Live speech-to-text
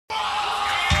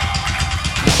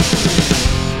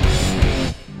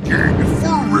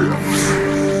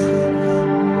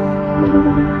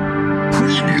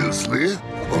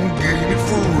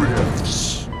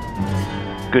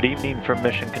Good evening from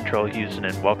Mission Control Houston,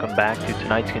 and welcome back to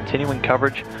tonight's continuing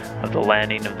coverage of the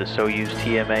landing of the Soyuz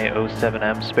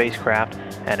TMA-07M spacecraft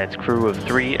and its crew of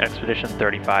 3 Expedition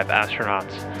 35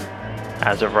 astronauts.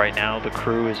 As of right now, the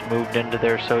crew is moved into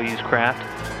their Soyuz craft,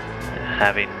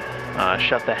 having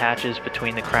shut the hatches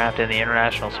between the craft and the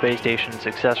International Space Station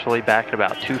successfully back at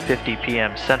about 2:50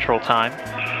 p.m. Central Time,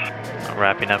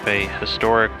 wrapping up a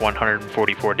historic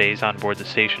 144 days on board the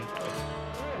station.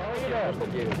 Yes,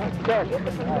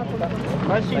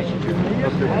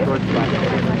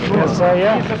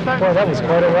 yeah. Boy, that was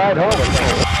quite a ride home.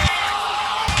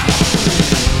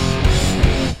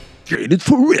 Traded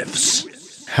for riffs.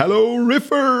 Hello,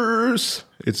 riffers!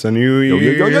 It's a new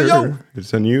year. Yo.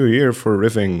 It's a new year for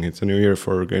riffing. It's a new year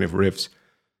for Traded for riffs.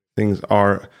 Things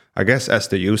are, I guess, as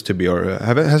they used to be. Or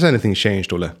has anything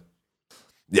changed, Ole?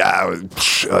 Yeah,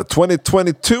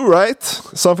 2022, right?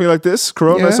 Something like this.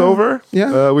 Corona's over.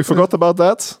 Yeah. We forgot about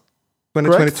that.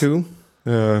 2022.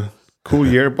 Cool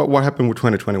year. But what happened with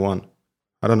 2021?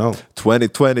 I don't know.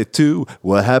 2022.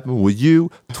 What happened with you?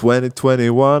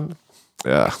 2021.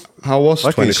 Yeah. How was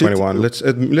Like 2021?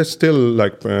 Let's still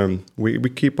we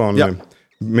keep on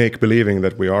make believing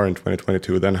that we are in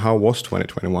 2022. Then how was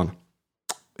 2021?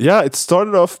 Yeah, it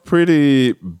started off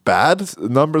pretty bad.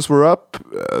 Numbers were up.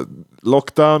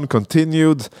 Lockdown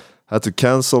continued. Had to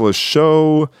cancel a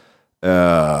show.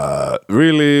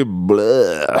 Really,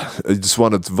 bleh. I just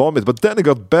wanted to vomit. But then it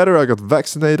got better. I got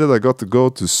vaccinated. I got to go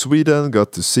to Sweden.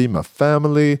 Got to see my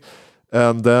family.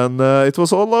 And then it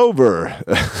was all over.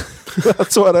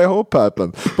 That's what I hope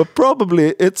happened. But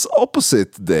probably it's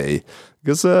opposite day.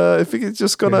 Because I think it's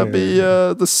just gonna be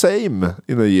the same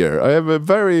in a year. I have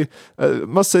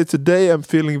must say today I'm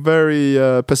feeling very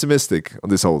pessimistic on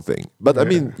this whole thing. But I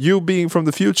mean, you being from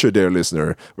the future, dear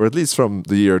listener, or at least from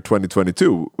the year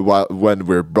 2022, when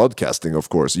we're broadcasting, of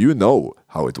course, you know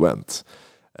how it went.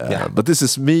 But this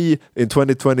is me in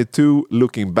 2022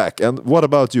 looking back. And what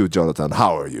about you, Jonathan?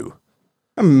 How are you?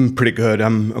 I'm pretty good.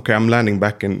 I'm landing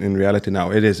back in reality now.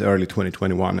 It is early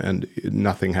 2021 and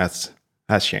nothing has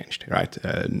changed, right?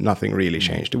 Nothing really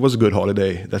changed. It was a good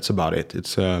holiday. That's about it.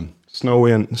 It's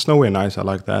snowy and nice. I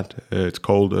like that. It's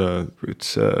cold.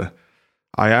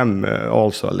 I am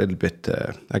also a little bit,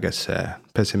 I guess,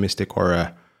 pessimistic,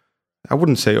 or I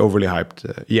wouldn't say overly hyped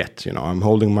yet. You know, I'm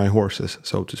holding my horses,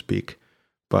 so to speak.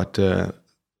 But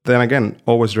then again,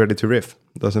 always ready to riff.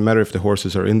 Doesn't matter if the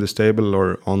horses are in the stable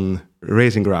or on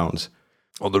racing grounds.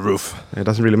 On the roof. It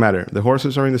doesn't really matter. The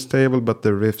horses are in the stable, but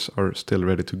the riffs are still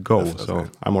ready to go. Definitely. So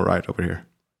I'm all right over here.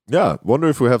 Yeah, wonder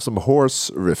if we have some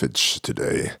horse riffage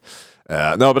today.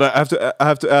 No, but I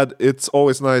have to add, it's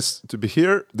always nice to be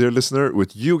here, dear listener,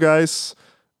 with you guys.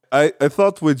 I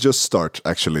thought we'd just start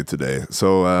actually today.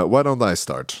 So why don't I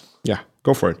start? Yeah,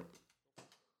 go for it.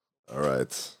 All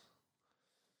right.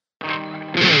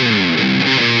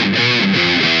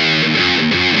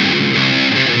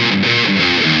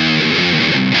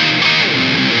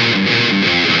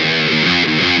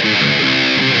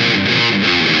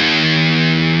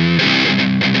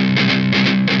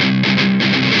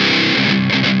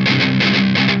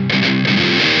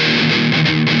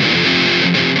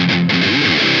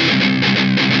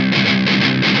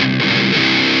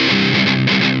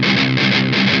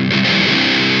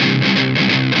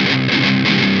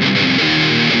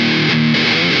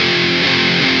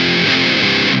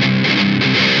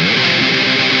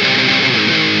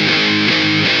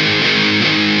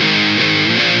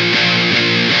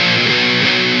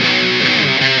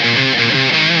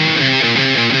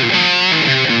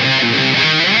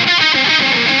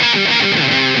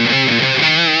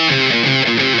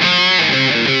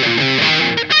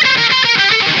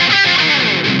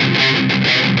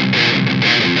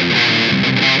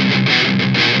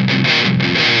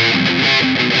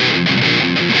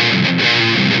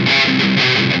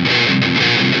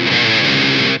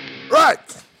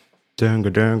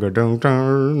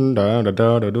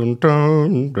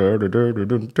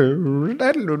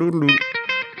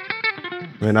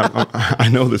 I mean, I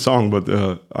know the song, but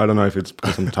I don't know if it's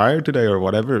because I'm tired today or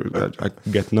whatever. I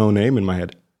get no name in my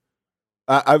head.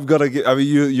 I've got to.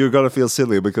 You're gonna feel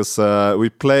silly because we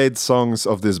played songs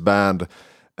of this band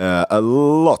a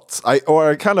lot.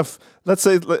 Let's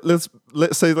say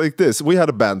like this. We had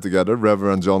a band together,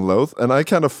 Reverend John Loth, and I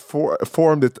kind of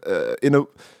formed it in a.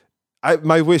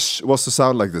 My wish was to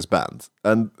sound like this band,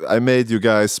 and I made you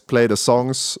guys play the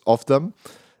songs of them,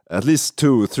 at least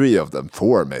 2 or 3 of them,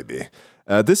 4 maybe.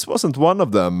 This wasn't one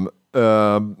of them,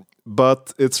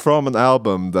 but it's from an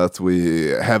album that we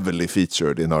heavily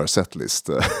featured in our set list.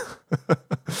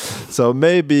 So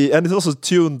maybe, and it's also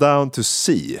tuned down to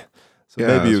C. So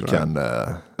maybe you can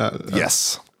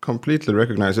guess. completely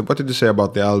recognize it. What did you say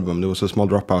about the album? There was a small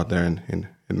dropout there in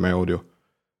my audio.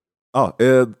 Oh,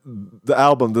 the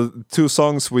album, the 2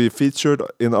 songs we featured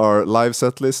in our live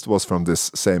set list was from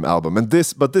this same album,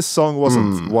 but this song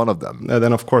wasn't one of them.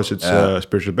 Then of course it's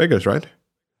Spiritual Beggars, right?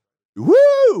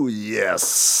 Woo!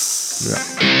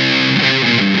 Yes. Yeah.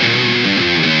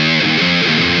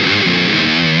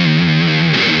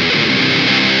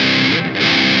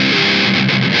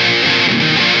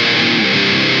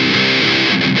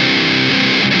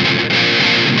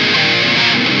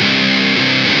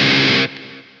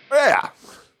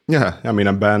 Yeah, I mean,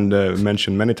 a band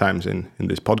mentioned many times in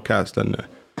this podcast, and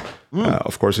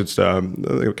of course, it's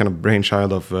the kind of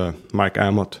brainchild of Mike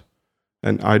Amott,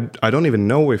 and I don't even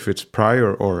know if it's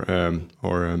prior or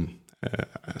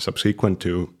subsequent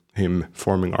to him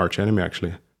forming Arch Enemy.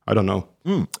 Actually, I don't know.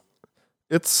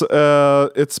 It's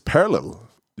parallel,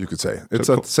 you could say. It's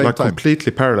at the same like time,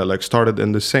 completely parallel, like started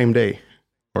in the same day,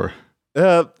 or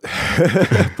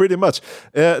pretty much.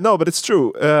 No, but it's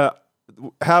true.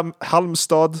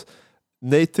 Halmstad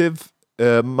native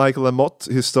Michael Amott,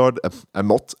 he started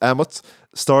Amott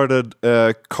started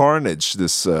Carnage,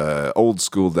 this old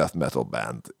school death metal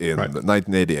band in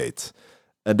 1988,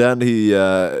 and then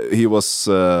he was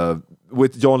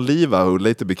with Jon Liva, who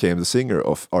later became the singer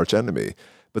of Arch Enemy,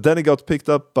 but then he got picked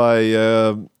up by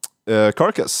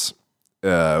Carcass,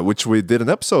 which we did an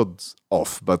episode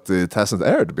of, but it hasn't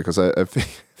aired because I think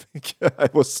I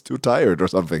was too tired or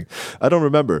something. I don't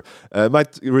remember. I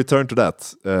might return to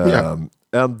that.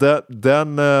 And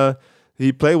then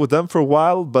he played with them for a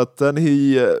while, but then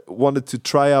he wanted to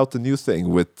try out a new thing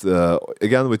with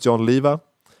again with Jon Liva.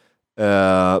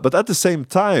 But at the same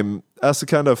time, as a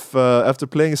kind of after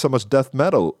playing so much death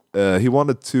metal, he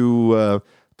wanted to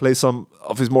play some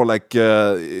of his more like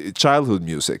childhood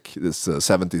music, this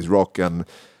 70s rock and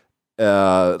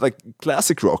like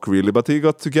classic rock, really. But he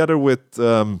got together with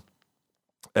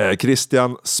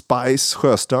Christian Spice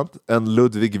Sjöstrand and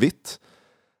Ludwig Witt.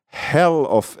 Hell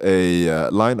of a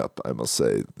lineup, I must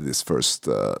say. This first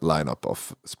lineup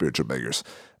of Spiritual Beggars,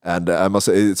 and I must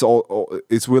say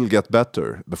it will get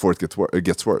better before it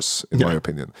gets worse, in my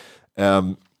opinion.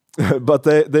 But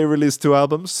they released 2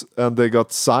 albums, and they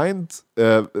got signed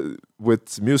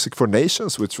with Music for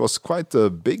Nations, which was quite a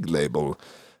big label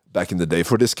back in the day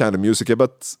for this kind of music.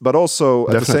 But also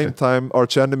at the same time,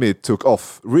 Arch Enemy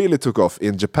really took off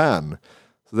in Japan.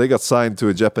 So they got signed to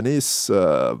a Japanese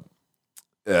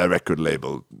record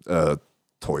label,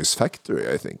 Toys Factory,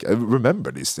 I think. I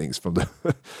remember these things from the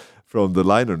from the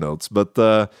liner notes, but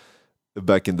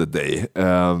back in the day.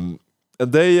 And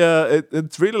they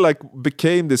it really like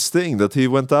became this thing that he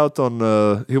went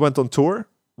on tour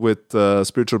with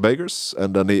Spiritual Beggars,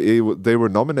 and then they were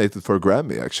nominated for a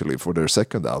Grammy actually for their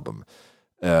second album,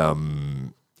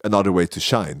 Another Way to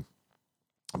Shine,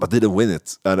 but didn't win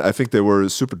it. And I think they were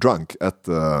super drunk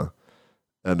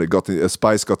and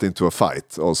Spice got into a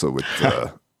fight also with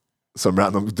some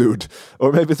random dude,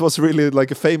 or maybe it was really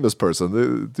like a famous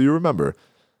person. Do you remember?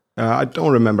 I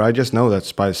don't remember. I just know that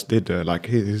Spice did like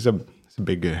he's a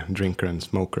big drinker and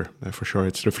smoker for sure.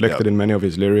 It's reflected in many of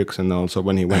his lyrics, and also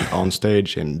when he went on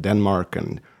stage in Denmark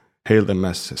and hailed them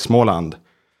as Småland.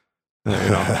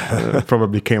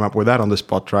 Probably came up with that on the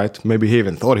spot, right? Maybe he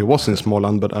even thought he was in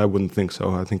Småland, but I wouldn't think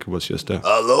so. I think it was just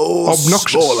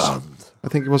obnoxious. Småland. I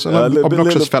think it was an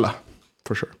obnoxious fella,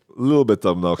 for sure. A little bit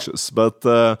obnoxious, but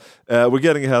we're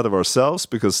getting ahead of ourselves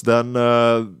because then,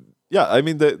 I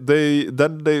mean,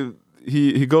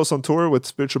 he goes on tour with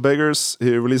Spiritual Beggars.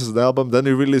 He releases an album. Then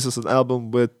he releases an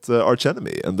album with Arch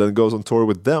Enemy, and then goes on tour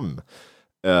with them.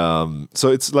 So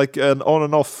it's like an on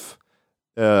and off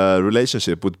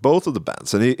relationship with both of the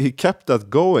bands, and he kept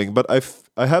that going. But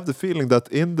I have the feeling that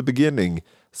in the beginning,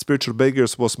 Spiritual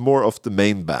Beggars was more of the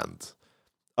main band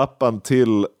up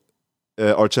until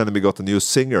Arch Enemy got a new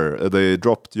singer. They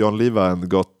dropped Jon Liva and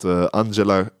got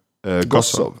Angela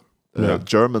Gossov,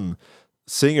 German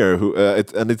singer who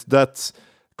it's that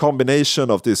combination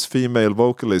of this female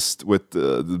vocalist with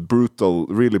the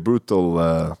really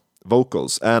brutal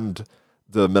vocals and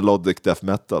the melodic death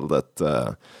metal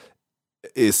that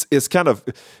is kind of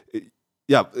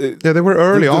they were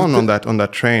early on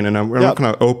that train, and we're not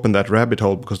going to open that rabbit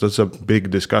hole because that's a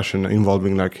big discussion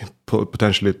involving like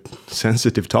potentially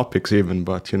sensitive topics even.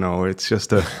 But it's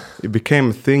just it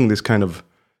became a thing. This kind of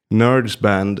nerds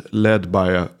band led by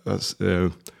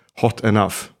a hot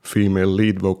enough female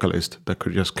lead vocalist that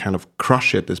could just kind of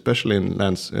crush it, especially in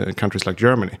countries like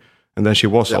Germany. And then she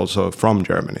was also from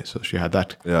Germany, so she had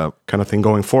that kind of thing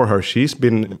going for her. She's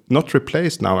been not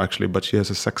replaced now actually, but she has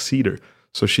a successor.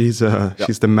 So she's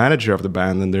the manager of the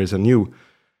band, and there's a new,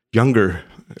 younger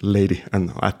lady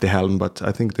and at the helm, but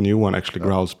I think the new one actually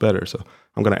growls better. So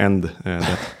I'm going to end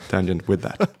that tangent with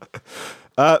that.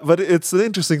 But it's an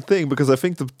interesting thing because I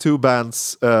think the two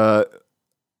bands,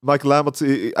 Michael Amott,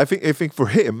 I think for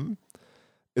him,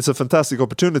 it's a fantastic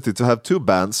opportunity to have two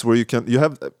bands where you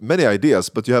have many ideas,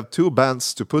 but you have two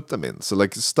bands to put them in. So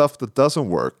like stuff that doesn't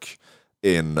work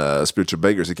in Spiritual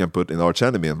Beggars, you can put in Arch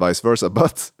Enemy and vice versa.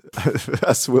 But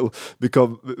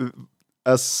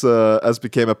as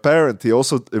became apparent, he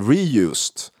also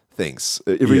reused things,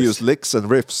 reused licks and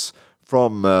riffs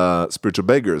from Spiritual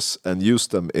Beggars and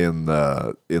used them in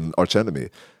Arch Enemy,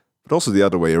 but also the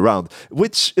other way around,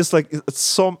 which is like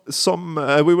some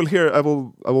we will hear. I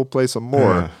will play some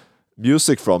more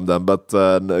music from them, but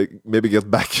maybe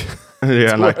get back.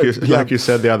 Yeah, like you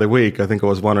said the other week, I think it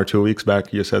was 1 or 2 weeks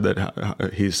back. You said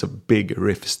that he's a big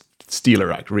riff stealer,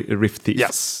 right? Riff thief.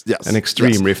 Yes, an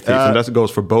extreme riff thief, and that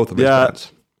goes for both of his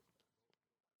bands.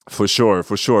 For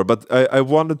sure. But I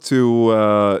wanted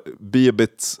to be a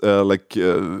bit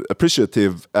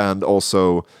appreciative and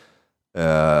also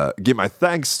give my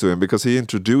thanks to him because he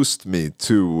introduced me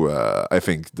to, I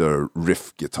think, the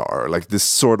riff guitar, like this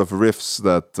sort of riffs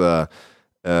that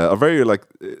are very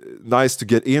nice to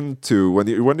get into when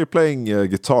you're playing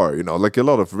guitar. You know, like a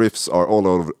lot of riffs are all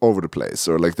over the place,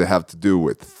 or like they have to do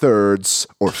with thirds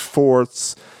or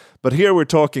fourths. But here we're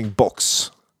talking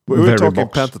box. We're talking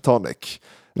pentatonic.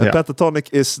 And pentatonic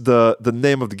is the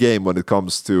name of the game when it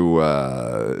comes to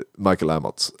Michael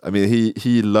Amott. I mean,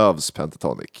 he loves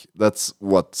pentatonic. That's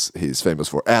what he's famous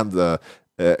for, and the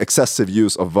excessive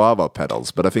use of wah-wah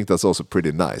pedals. But I think that's also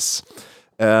pretty nice.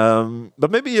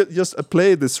 But maybe you just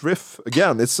play this riff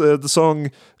again. It's the song.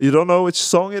 You don't know which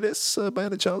song it is by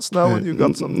any chance now when you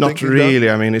got something. Not really.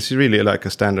 I mean, it's really like a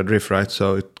standard riff, right?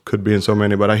 So it could be in so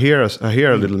many. But I hear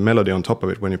a little melody on top of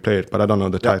it when you play it. But I don't know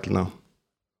the title now.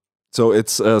 So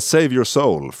it's "Save Your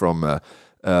Soul" from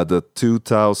the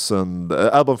 2000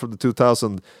 album from the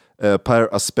 2000 Per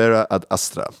Aspera ad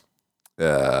Astra,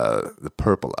 the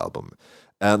Purple album,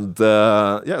 and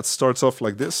it starts off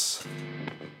like this.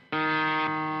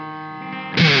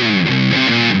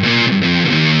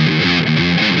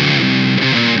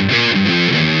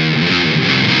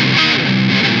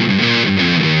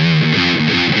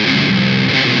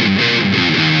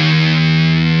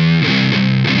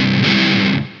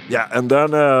 Yeah, and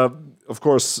then, of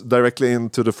course, directly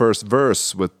into the first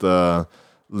verse with the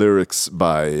lyrics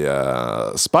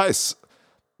by Spice,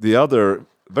 the other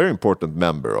very important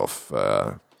member of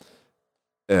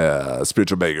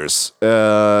Spiritual Beggars.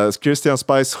 Christian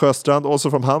Spice Sjöstrand, also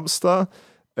from Halmstad.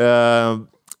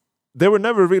 They were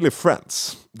never really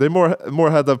friends. They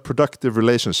more had a productive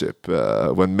relationship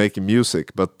when making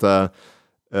music. But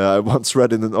I once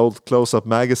read in an old Close-Up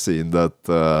magazine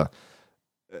that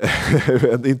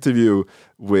an interview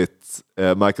with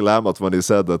Michael Amott when he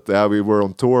said that we were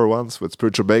on tour once with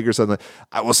Spiritual Beggars, and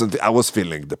I was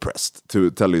feeling depressed,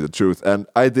 to tell you the truth, and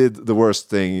I did the worst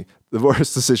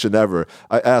decision ever.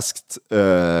 I asked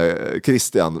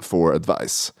Christian for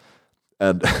advice,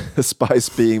 and Spice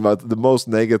being the most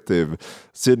negative,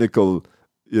 cynical,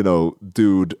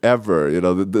 dude ever,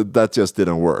 that just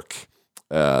didn't work.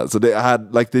 So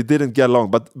they didn't get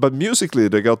along, but musically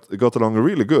they got along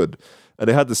really good. And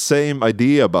they had the same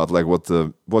idea about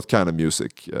what kind of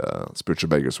music Spiritual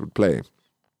Beggars would play.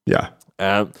 Yeah.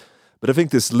 But I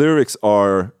think these lyrics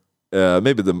are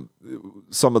maybe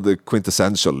some of the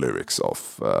quintessential lyrics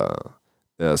of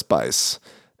Spice.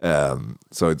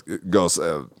 So it goes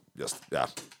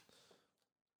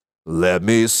Let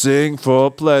me sing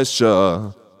for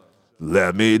pleasure.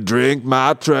 Let me drink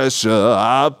my treasure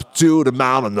up to the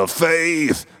mountain of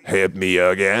faith. Hit me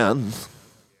again.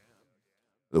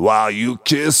 While you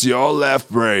kiss your left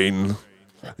brain,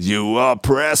 you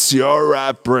oppress your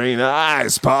right brain.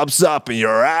 Ice pops up in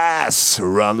your ass.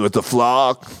 Run with the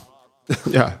flock.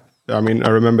 Yeah, I mean, I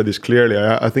remember this clearly.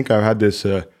 I think I had this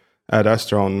Ad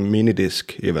Astra on mini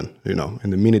disc, even in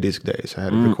the mini disc days. I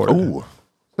had it recorded.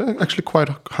 Actually, quite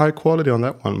high quality on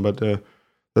that one, but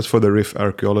that's for the riff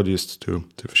archaeologists to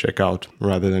check out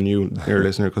rather than you, dear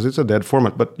listener, because it's a dead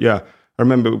format. But yeah, I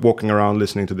remember walking around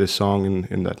listening to this song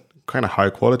in that kind of high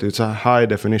quality. It's a high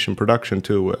definition production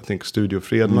too. I think Studio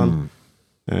Fredman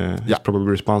is probably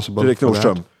responsible for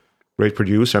that. Great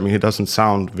producer. I mean, he doesn't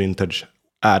sound vintage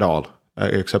at all,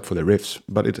 except for the riffs.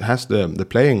 But it has the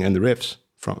playing and the riffs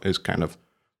is kind of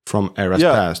from eras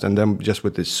past, and then just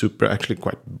with this super, actually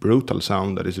quite brutal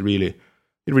sound that is really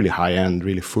high end,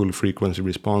 really full frequency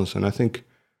response. And I think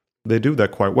they do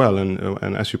that quite well.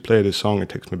 And as you play this song, it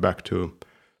takes me back to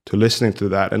listening to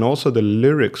that. And also the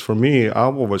lyrics, for me,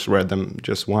 I've always read them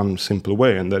just one simple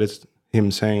way, and that is him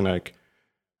saying like,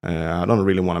 I don't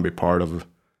really want to be part of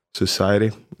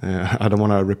society. I don't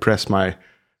want to repress my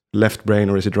left brain,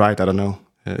 or is it right? I don't know.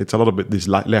 It's a lot of these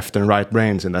left and right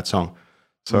brains in that song.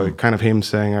 So kind of him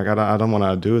saying, I don't want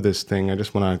to do this thing. I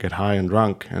just want to get high and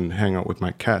drunk and hang out with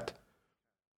my cat.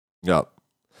 Yeah.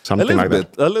 Something like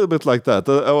that. A little bit like that.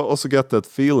 I also get that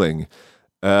feeling.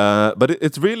 But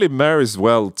it really marries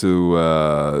well to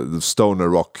the stoner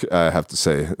rock, I have to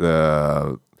say.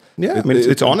 Yeah, I mean,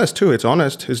 it's honest too. It's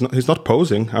honest. He's not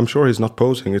posing. I'm sure he's not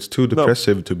posing. It's too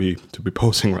depressive to be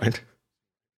posing, right?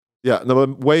 Yeah, no,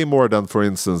 but way more than, for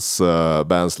instance,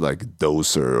 bands like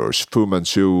Dozer or Fu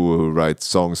Manchu, who write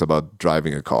songs about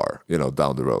driving a car,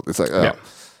 down the road. It's like,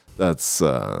 that's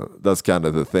kind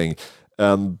of the thing.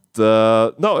 And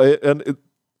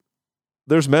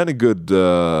there's many good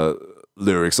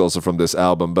lyrics also from this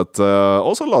album, but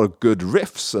also a lot of good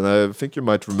riffs, and I think you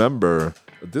might remember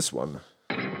this one.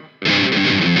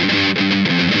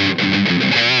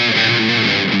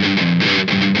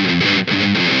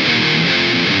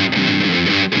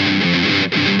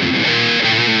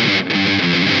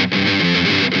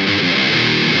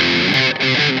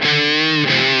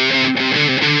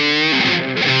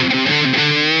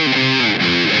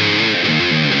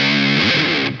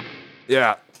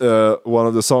 Yeah, one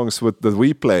of the songs that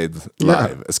we played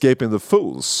live, Escaping the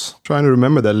Fools. Trying to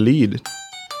remember that lead.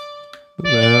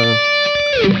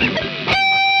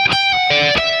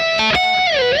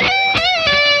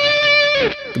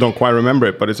 Don't quite remember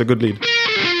it, but it's a good lead.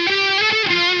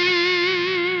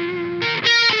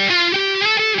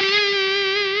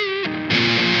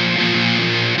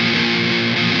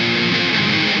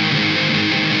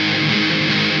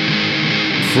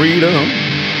 Freedom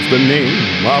is the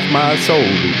name of my soul.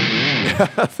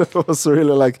 That was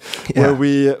really like where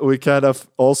we kind of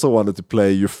also wanted to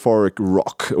play euphoric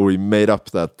rock, or we made up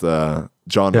that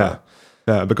genre.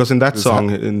 Yeah, because in that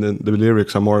song, in the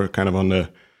lyrics are more kind of on the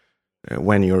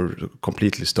when you're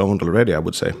completely stoned already, I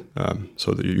would say.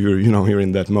 So that you're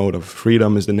in that mode of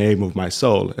freedom is the name of my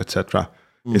soul, etc.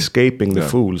 Escaping the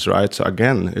fools, right? So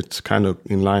again, it's kind of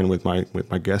in line with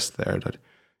my guest there that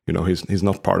he's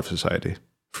not part of society.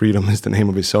 Freedom is the name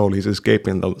of his soul. He's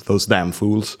escaping those damn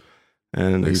fools,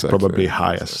 and he's probably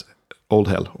high as old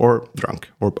hell, or drunk,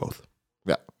 or both.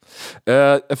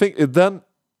 Yeah, I think then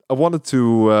I wanted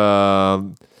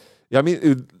to.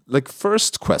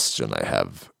 First question I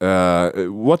have.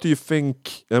 What do you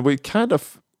think? And we kind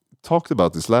of talked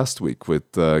about this last week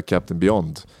with Captain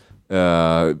Beyond,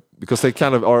 because they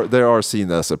kind of are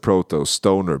seen as a proto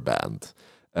stoner band.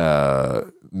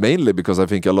 Mainly because I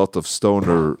think a lot of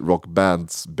stoner rock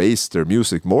bands base their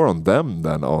music more on them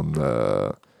than on,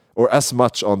 or as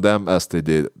much on them as they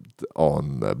did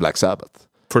on Black Sabbath.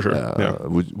 For sure.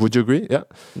 Would you agree? Yeah.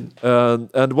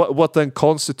 And what then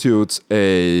constitutes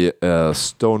a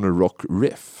stoner rock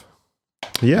riff?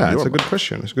 Yeah, it's a good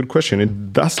question. It's a good question.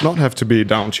 It does not have to be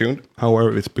downtuned.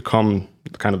 However, it's become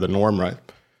kind of the norm, right?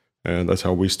 And that's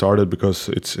how we started, because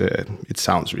it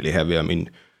sounds really heavy. I mean,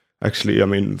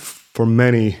 for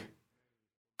many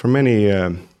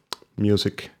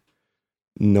music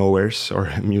knowers or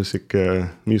music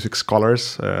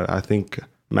scholars, I think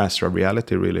Master of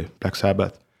Reality, really, Black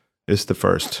Sabbath, is the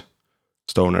first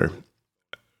stoner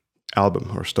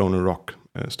album, or stoner rock,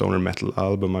 stoner metal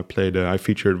album. I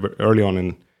featured early on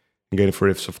in Gated for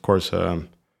Riffs, of course,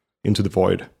 Into the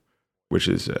Void, which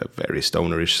is a very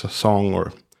stonerish song,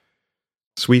 or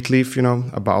Sweet Leaf,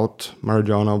 about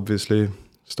marijuana, obviously.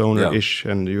 Stoner-ish,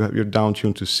 and you're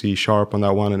down-tuned to C sharp on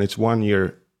that one, and it's 1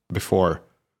 year before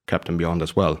Captain Beyond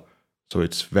as well, so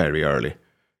it's very early.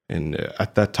 And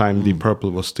at that time, Deep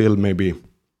Purple was still maybe,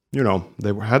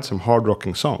 they had some hard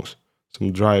rocking songs,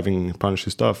 some driving, punchy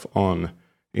stuff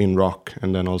in rock,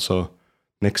 and then also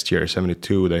next year,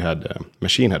 72, they had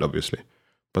Machine Head, obviously,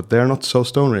 but they're not so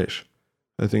stonerish.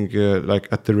 I think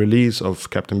at the release of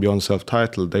Captain Beyond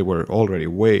self-titled, they were already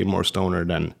way more stoner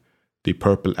than Deep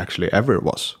Purple actually ever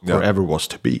was, or ever was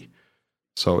to be.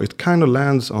 So it kind of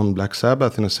lands on Black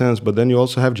Sabbath in a sense, but then you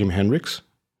also have Jimi Hendrix,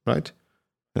 right?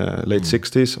 Late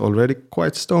 60s, already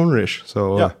quite stonerish.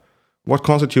 So what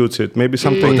constitutes it? Maybe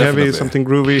something heavy, something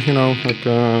groovy, like...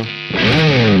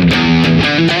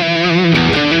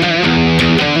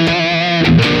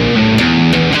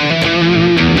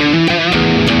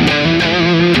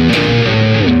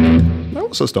 That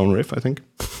was a stone riff, I think.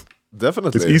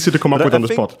 Definitely. It's easy to come up with on the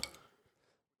spot.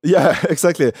 Yeah,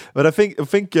 exactly. But I think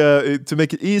to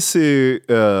make it easy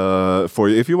for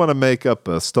you, if you want to make up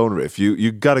a stone riff,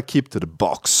 you got to keep to the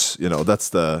box. That's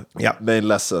the main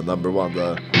lesson, number one.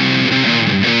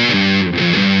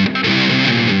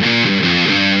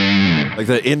 Like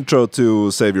the intro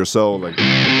to Save Your Soul. Like.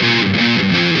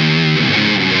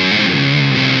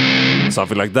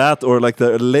 something like that, or like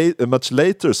a much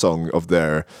later song of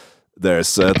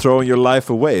there's Throwing Your Life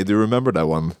Away. Do you remember that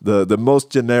one? The most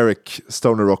generic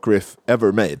stoner rock riff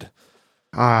ever made.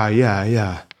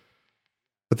 Yeah.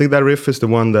 I think that riff is the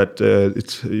one that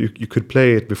you could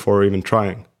play it before even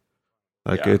trying.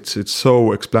 Like it's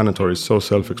so explanatory, so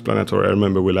self-explanatory. I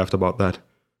remember we laughed about that.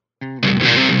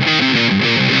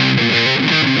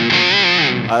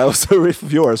 I also riff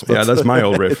of yours. But yeah, that's my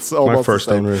old riff. It's almost my first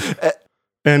own riff.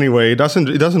 Anyway, it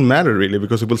doesn't matter really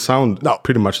because it will sound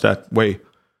pretty much that way.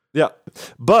 Yeah,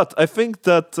 but I think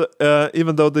that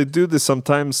even though they do this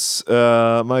sometimes,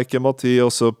 Mike Yamotti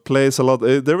also plays a lot.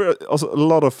 There were also a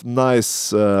lot of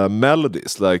nice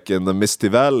melodies, like in the Misty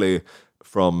Valley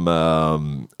from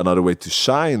Another Way to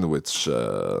Shine, which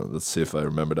let's see if I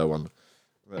remember that one.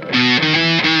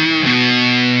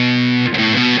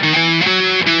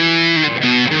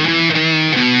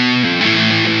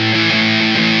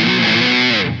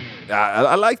 Yeah,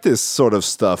 I like this sort of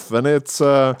stuff, and it's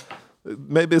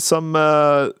maybe some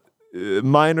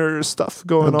minor stuff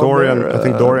going Dorian, on there. I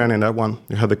think Dorian in that one.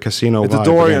 You had the casino the vibe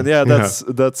Dorian, again.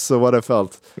 that's what I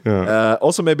felt. Yeah.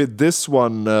 Also, maybe this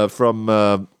one from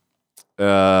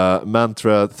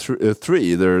Mantra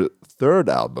 3, their third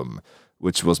album,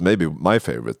 which was maybe my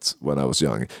favorite when I was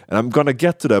young. And I'm gonna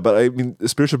get to that, but I mean,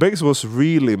 Spiritual Beggars was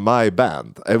really my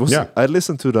band. I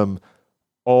listened to them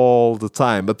all the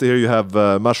time. But here you have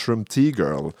Mushroom Tea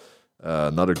Girl,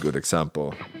 another good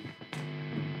example.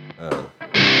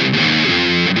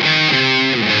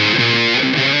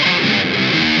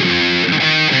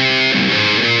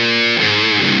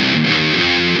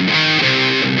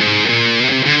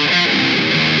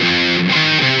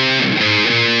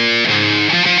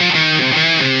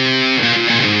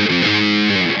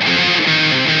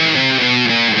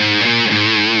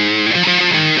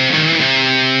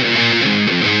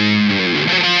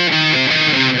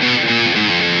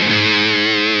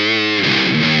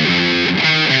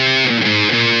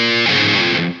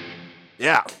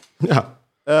 Yeah.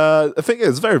 I think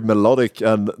it's very melodic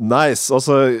and nice.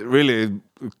 Also, really,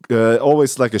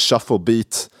 always like a shuffle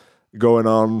beat going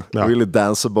on. Yeah. Really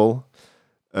danceable.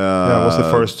 It was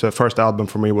the first album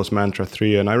for me was Mantra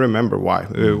 3, and I remember why.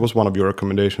 It was one of your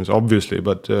recommendations, obviously,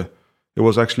 but it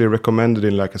was actually recommended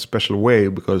in like a special way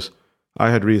because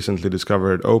I had recently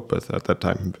discovered Opeth at that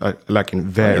time.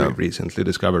 Recently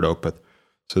discovered Opeth.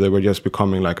 So they were just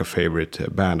becoming like a favorite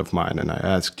band of mine, and I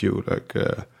asked you like,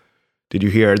 did you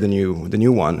hear the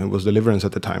new one? It was Deliverance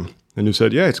at the time, and you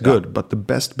said, yeah, it's good, but the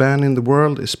best band in the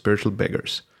world is Spiritual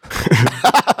Beggars.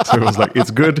 So it was like, it's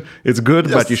good, yes,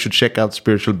 but you should check out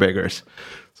Spiritual Beggars.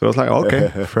 So I was like, okay,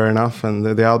 fair enough. And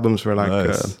the albums were like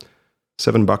nice.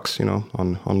 $7,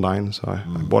 online. So I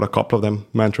bought a couple of them.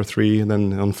 Mantra 3, and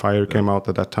then On Fire came out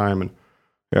at that time, and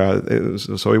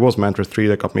it was Mantra 3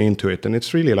 that got me into it, and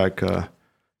it's really like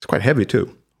it's quite heavy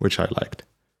too, which I liked.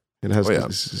 It has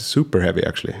it's super heavy,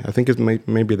 actually. I think it's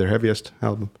maybe their heaviest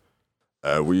album.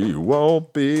 We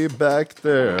won't be back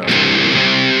there.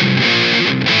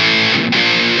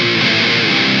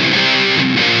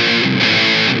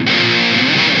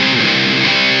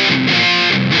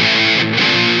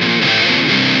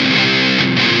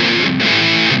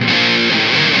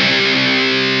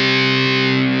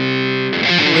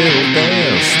 Little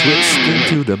dance, twist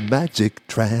into the magic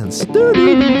trance.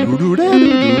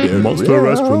 Monster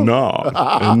Astronaut,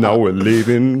 and now we're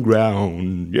leaving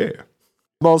ground. Yeah.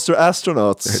 Monster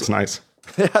Astronauts. It's nice.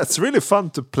 Yeah, it's really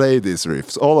fun to play these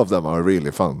riffs. All of them are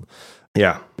really fun.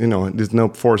 Yeah, there's no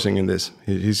forcing in this.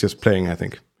 He's just playing, I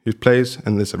think. He plays,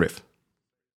 and there's a riff.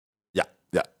 Yeah.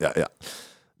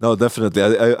 No, definitely.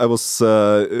 I was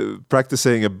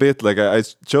practicing a bit. Like I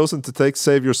chosen to take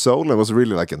 "Save Your Soul." It was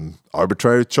really like an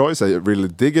arbitrary choice. I really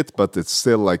dig it, but it's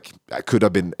still like I could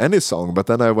have been any song. But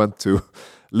then I went to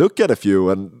look at a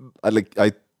few, and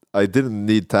I didn't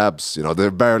need tabs. There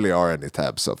barely are any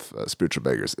tabs of Spiritual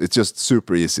Beggars. It's just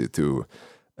super easy to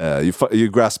you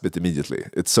grasp it immediately.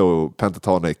 It's so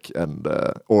pentatonic and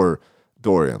or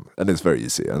Dorian, and it's very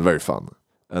easy and very fun.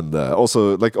 And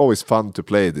also, like, always fun to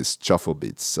play these shuffle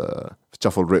beats,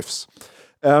 shuffle riffs.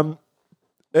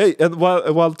 Hey, and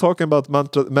while talking about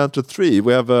Mantra 3,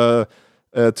 we have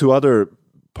two other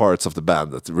parts of the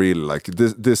band that really like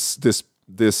this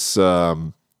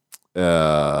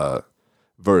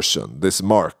version, this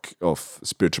mark of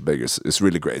Spiritual Beggars is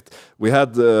really great. We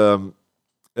had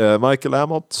Michael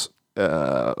Amott,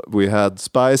 we had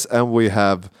Spice, and we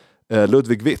have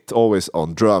Ludwig Witt always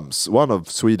on drums, one of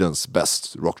Sweden's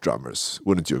best rock drummers.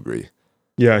 Wouldn't you agree?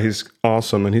 Yeah, he's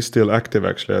awesome, and he's still active,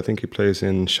 actually. I think he plays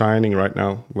in Shining right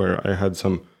now, where I had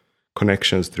some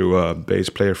connections through a bass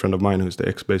player friend of mine who's the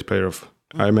ex-bass player of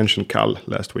I mentioned Cal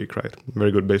last week, right?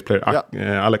 Very good bass player.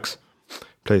 Alex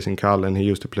plays in Cal, and he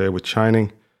used to play with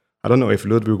Shining. I don't know if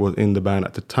Ludwig was in the band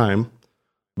at the time,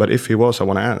 but if he was, I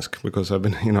want to ask, because I've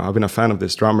been a fan of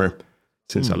this drummer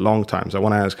since a long time. So I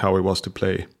want to ask how it was to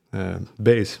play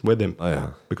bass with him,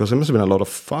 because it must have been a lot of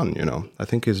fun. I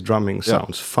think his drumming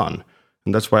sounds fun,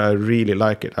 and that's why I really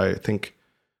like it. I think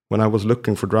when I was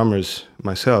looking for drummers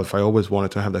myself, I always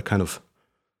wanted to have that kind of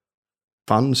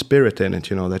fun spirit in it,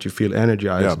 that you feel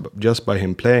energized just by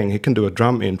him playing. He can do a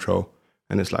drum intro,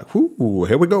 and it's like, whoo,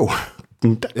 here we go.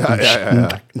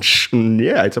 Yeah,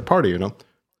 it's a party,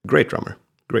 Great drummer.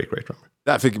 Great drummer.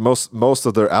 Yeah, I think most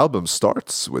of their album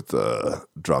starts with a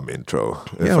drum intro.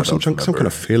 Or some kind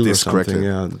of fill or something. Correctly.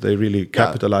 Yeah, they really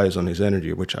capitalize on his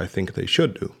energy, which I think they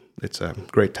should do. It's a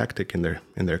great tactic in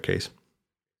their case.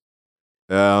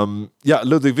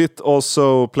 Ludwig Witt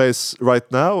also plays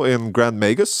right now in Grand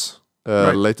Magus.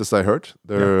 Latest I heard,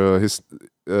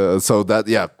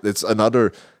 it's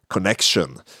another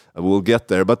connection. We'll get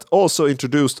there, but also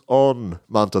introduced on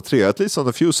Mantra 3, at least on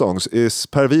a few songs, is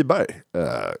Per Wiberg,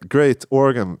 great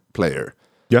organ player.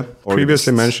 Yeah,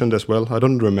 previously mentioned as well. I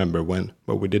don't remember when,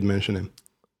 but we did mention him.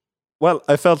 Well,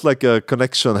 I felt like a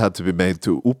connection had to be made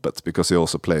to Opeth, because he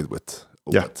also played with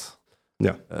Opeth.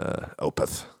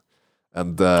 Opeth.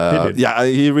 And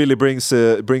he really brings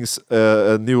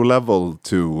a new level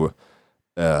to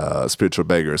Spiritual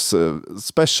Beggars,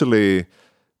 especially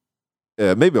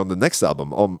maybe on the next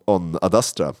album on Ad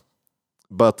Astra,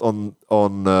 but on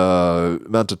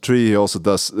Mantra 3 he also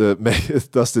does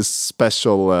this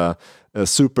special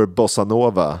super bossa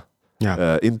nova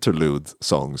interlude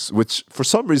songs, which for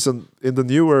some reason in the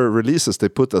newer releases they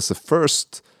put as the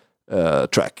first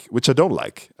track, which I don't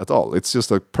like at all. It's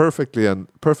just a perfect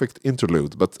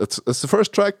interlude, but it's the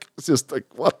first track. It's just like,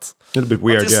 what? A little bit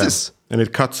weird, this? And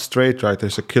it cuts straight, right?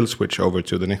 There's a kill switch over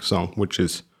to the next song, which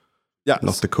is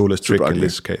not the coolest trick in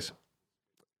this case.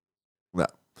 Yeah,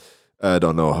 I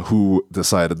don't know who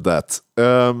decided that.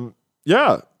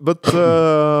 But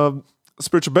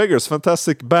Spiritual Beggars,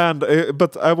 fantastic band.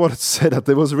 But I wanted to say that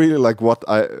it was really like what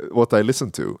I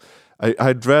listened to.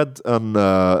 I'd read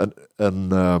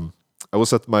I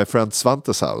was at my friend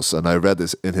Svante's house, and I read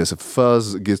this in his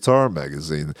Fuzz guitar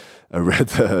magazine. I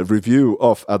read a review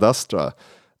of Ad Astra.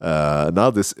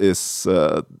 Now this is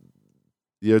in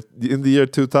the year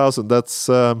 2000. That's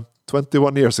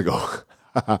 21 years ago.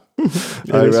 I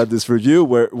read this review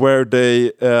where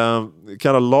they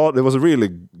kind of it was a really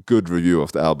good review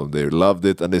of the album. They loved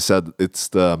it, and they said it's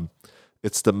the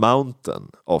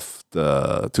mountain of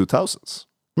the 2000s.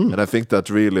 And I think that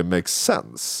really makes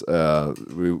sense.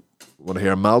 We want to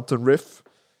hear a mountain riff.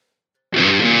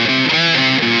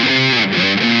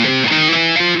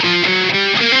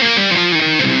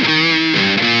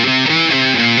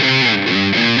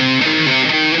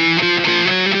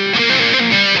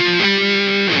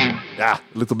 A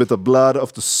little bit of Blood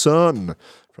of the Sun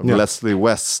from Leslie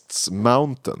West's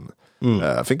Mountain.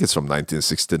 I think it's from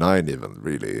 1969 even,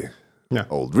 really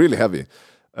old, really heavy.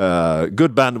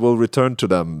 Good band, will return to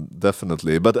them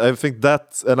definitely, but I think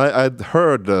that, and I'd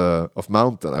heard of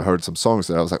Mountain. I heard some songs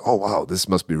and I was like, oh wow, this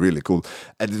must be really cool,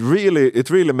 and it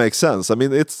really makes sense. I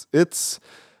mean, it's it's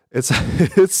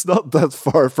not that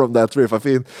far from that riff. I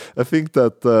think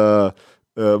that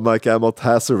Mike Amott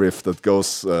has a riff that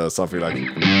goes something like,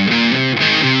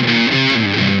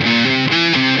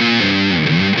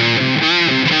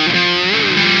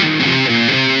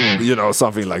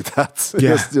 something like that.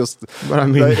 Yeah, just but I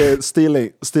mean,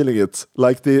 stealing it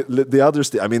like the other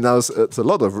steel. I mean, now it's a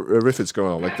lot of riffs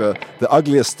going on, like the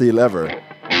ugliest steel ever.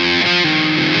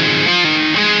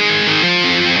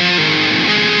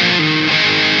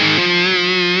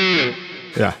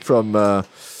 Yeah, from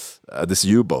this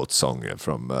U-boat song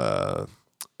from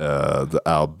the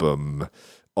album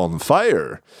On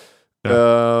Fire.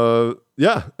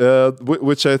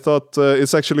 Which I thought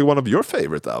is actually one of your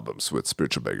favorite albums with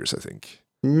Spiritual Beggars, I think.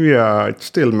 Yeah, it's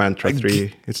still Mantra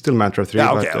 3. It's still Mantra 3.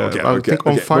 Yeah, I think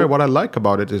On Fire, what I like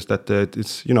about it is that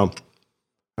it's,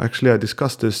 actually I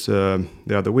discussed this the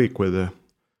other week with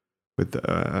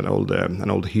an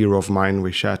old hero of mine.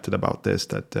 We chatted about this,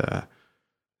 that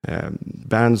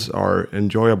bands are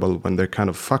enjoyable when they're kind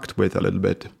of fucked with a little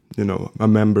bit. A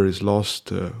member is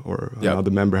lost or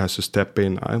another member has to step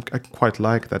in. I quite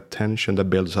like that tension that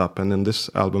builds up. And in this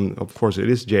album, of course, it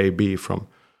is JB from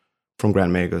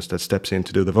Grand Magus that steps in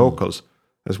to do the vocals,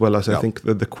 as well as I think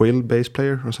the Quill bass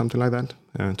player or something like that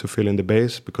to fill in the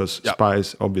bass, because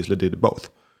Spies obviously did both.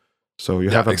 So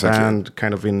you have a band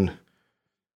kind of in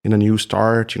a new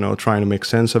start, trying to make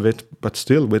sense of it, but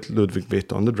still with Ludwig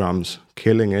Witt on the drums,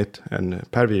 killing it, and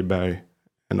Per Wiberg,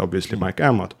 and obviously Mike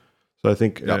Amott. So I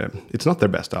think it's not their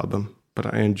best album, but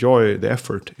I enjoy the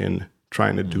effort in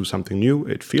trying to do something new.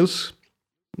 It feels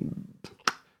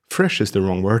fresh is the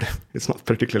wrong word. It's not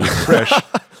particularly fresh,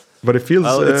 but it feels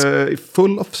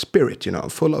full of spirit,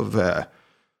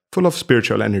 full of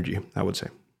spiritual energy, I would say.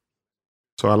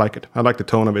 So I like it. I like the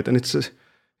tone of it, and it's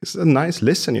a nice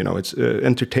listen. It's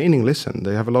entertaining listen.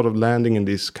 They have a lot of landing in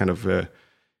this kind of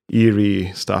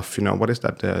eerie stuff. What is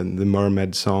that? The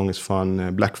Mermaid song is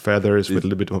fun. Black Feathers with a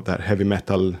little bit of that heavy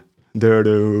metal. Black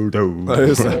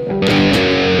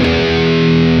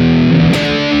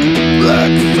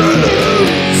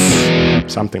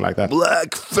Feathers. Something like that.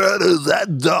 Black Feathers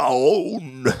at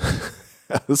dawn.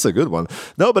 That's a good one.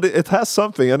 No, but it has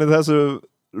something, and it has a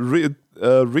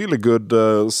really good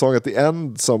song at the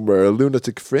end somewhere,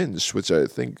 Lunatic Fringe, which I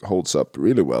think holds up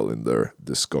really well in their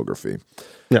discography.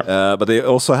 Yeah. But they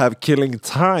also have Killing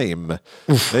Time,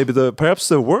 maybe perhaps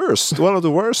one of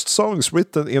the worst songs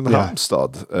written in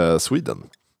Halmstad, Sweden.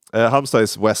 Halmstad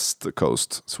is West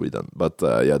Coast, Sweden, but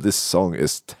this song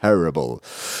is terrible.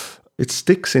 It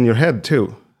sticks in your head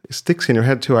too. I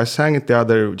sang it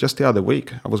just the other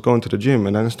week. I was going to the gym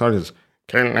and then it started.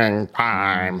 Killing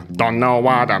time, don't know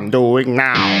what I'm doing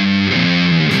now.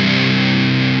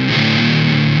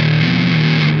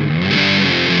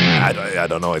 I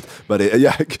don't know it, but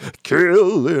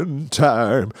killing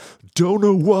time, don't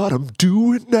know what I'm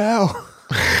doing now.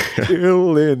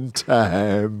 Killing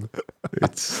time,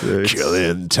 it's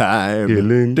killing time,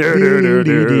 killing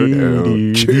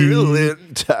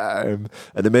time,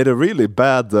 and they made a really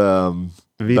bad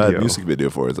music video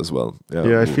for it as well.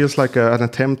 Yeah, it feels like an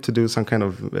attempt to do some kind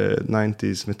of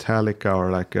 90s Metallica or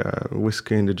like a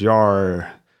Whiskey in the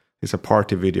Jar. It's a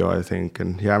party video, I think,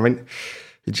 and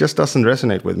it just doesn't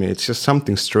resonate with me. It's just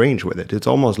something strange with it. It's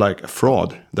almost like a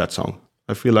fraud, that song.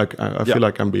 I feel like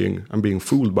I'm being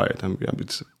fooled by it.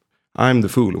 I'm the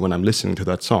fool when I'm listening to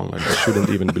that song. Like I shouldn't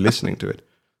even be listening to it.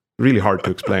 Really hard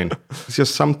to explain. It's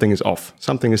just something is off.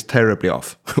 Something is terribly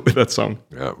off with that song.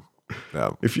 Yeah.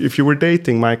 If you were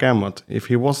dating Mike Amott, if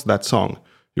he was that song,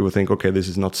 you would think, okay, this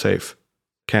is not safe.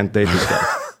 Can't date this guy.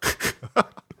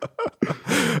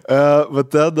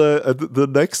 But then the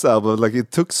next album, like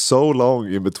it took so long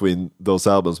in between those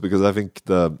albums because I think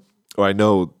I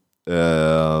know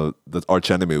that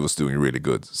Arch Enemy was doing really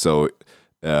good. So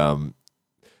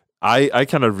I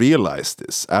kind of realized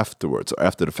this afterwards, or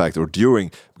after the fact, or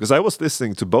during, because I was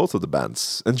listening to both of the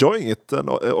bands, enjoying it, and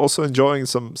also enjoying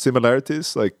some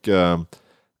similarities, like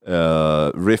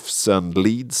riffs and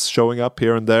leads showing up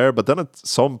here and there. But then at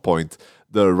some point,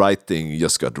 the writing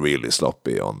just got really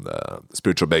sloppy on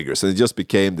Spiritual Beggars, and it just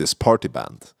became this party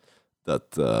band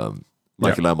that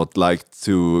Michael Amott liked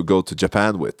to go to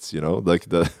Japan with, like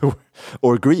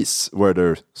or Greece, where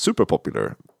they're super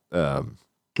popular.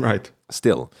 Right.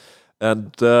 Still,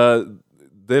 and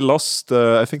they lost.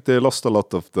 I think they lost a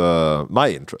lot of my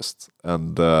interest,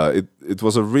 and it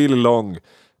was a really long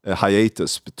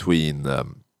hiatus between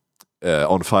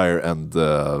On Fire and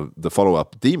the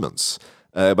follow-up Demons.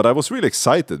 But I was really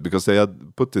excited because they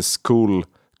had put this cool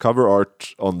cover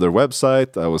art on their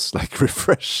website. I was like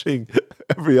refreshing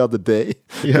every other day,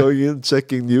 going in,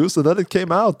 checking news, and then it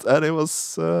came out, and it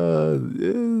was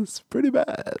it's pretty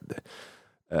bad.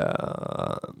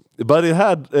 But it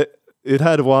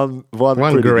had one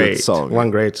pretty great good song.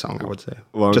 One great song, I would say.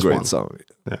 One great song.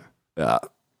 Yeah.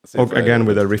 Again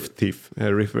with a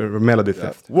melody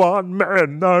theft. One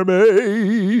man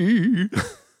army.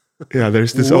 Yeah,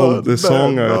 there's this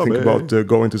song I think about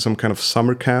going to some kind of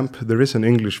summer camp. There is an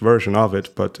English version of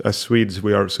it, but as Swedes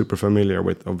we are super familiar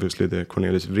with obviously the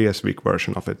Cornelis Vreeswijk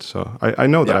version of it. So I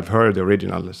know that I've heard the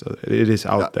original. So it is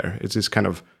out there. It's this kind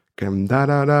of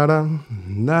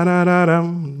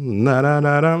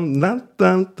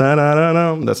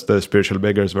that's the Spiritual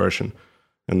Beggars version,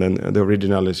 and then the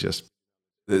original is just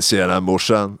Tjena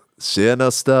morsan,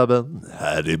 tjena stabben,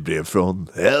 här är brev från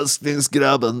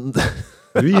älsklingsgrabben.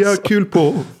 Vi har kul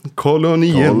på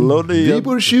kolonien. Vi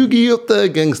bor 28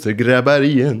 gangstergrabbar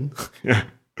igen.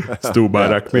 Stor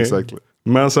barack med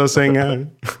massa sängar.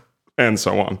 And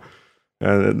so on.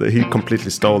 He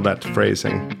completely stole that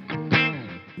phrasing.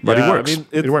 But it works.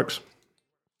 It works.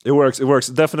 It works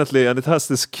definitely, and it has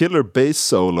this killer bass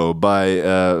solo by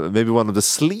maybe one of the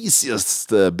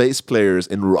sleaziest bass players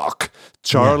in rock,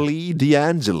 Charlie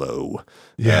D'Angelo.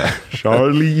 Yeah,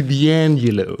 Charlie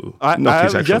D'Angelo. Not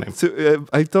his actual name.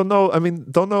 I don't know. I mean,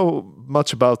 don't know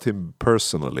much about him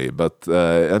personally, but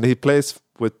and he plays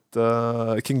with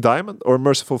King Diamond or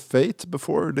Merciful Fate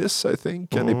before this, I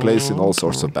think, and he plays in all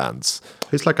sorts of bands.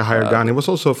 He's like a hired gun. He was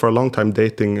also for a long time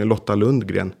dating Lotta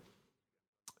Lundgren.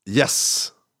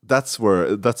 Yes. That's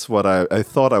what I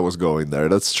thought I was going there.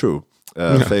 That's true.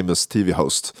 famous TV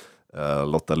host,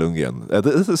 Lotta Lundgren.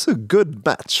 This is a good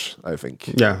match, I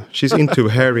think. Yeah, she's into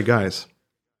hairy guys.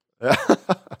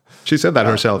 She said that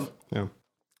herself. Yeah,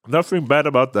 nothing bad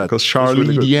about that. Because Charlie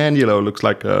really D'Angelo looks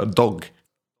like a dog.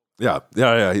 Yeah.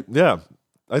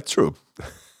 That's true.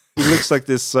 He looks like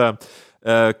this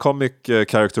comic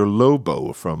character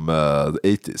Lobo from the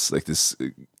 80s, like this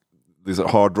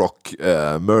hard rock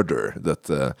murderer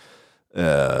that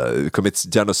commits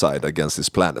genocide against his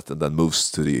planet and then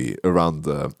moves to he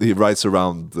rides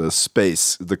around the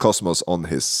space, the cosmos, on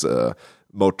his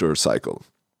motorcycle.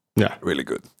 Yeah, really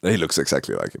good. He looks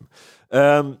exactly like him.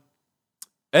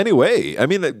 Anyway, I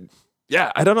mean,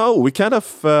 I don't know. We kind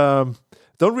of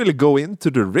don't really go into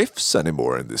the riffs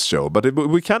anymore in this show, but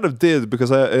we kind of did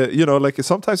because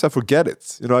sometimes I forget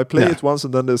it. I play it once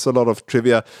and then there's a lot of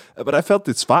trivia, but I felt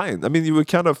it's fine. I mean, you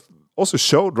kind of also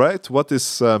showed, right, what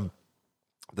is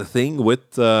the thing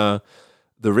with the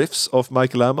riffs of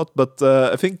Michael Amott, but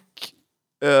I think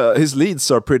his leads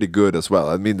are pretty good as well.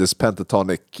 I mean, this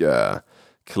pentatonic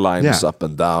climbs up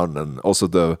and down, and also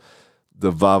the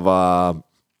Vava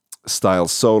style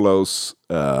solos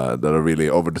that are really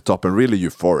over the top and really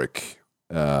euphoric.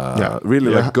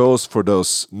 Like goes for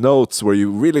those notes where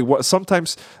you really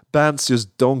sometimes bands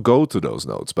just don't go to those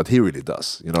notes, but he really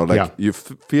does. You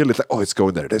feel it like, oh, it's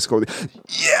going there, it's going there.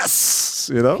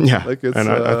 Yes, like it's, and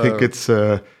I think it's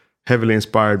heavily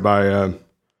inspired by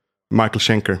Michael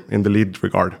Schenker in the lead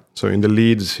regard. So in the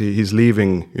leads, he's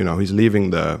leaving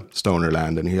the stoner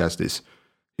land, and he has this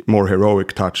more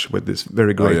heroic touch with this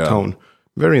very great tone.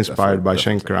 Very inspired by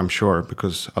Schenker, I'm sure,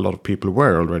 because a lot of people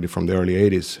were already from the early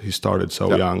 80s. He started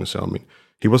so young. So, I mean,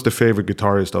 he was the favorite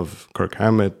guitarist of Kirk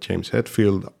Hammett, James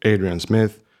Hetfield, Adrian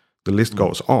Smith. The list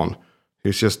goes on.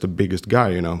 He's just the biggest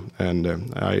guy,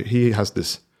 and he has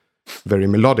this very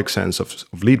melodic sense of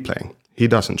lead playing. He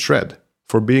doesn't shred.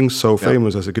 For being so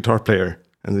famous as a guitar player,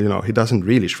 and, he doesn't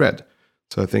really shred.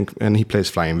 So I think, and he plays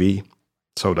Flying V.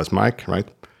 So does Mike, right?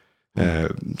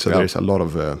 There's a lot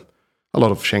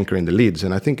of Schenker in the leads,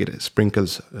 and I think it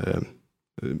sprinkles,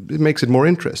 it makes it more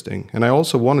interesting. And I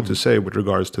also wanted to say, with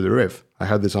regards to the riff, I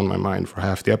had this on my mind for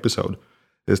half the episode,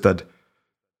 is that,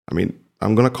 I mean,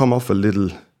 I'm going to come off a little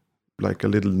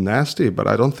nasty, but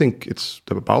I don't think it's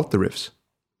about the riffs.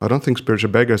 I don't think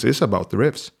Spiritual Beggars is about the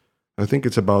riffs. I think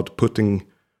it's about putting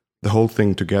the whole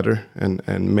thing together and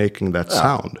making that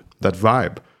sound, that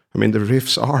vibe. I mean, the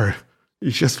riffs are,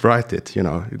 you just write it,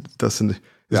 it doesn't...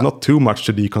 There's not too much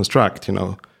to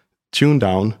deconstruct, Tune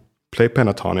down, play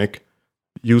pentatonic,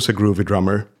 use a groovy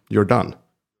drummer, you're done.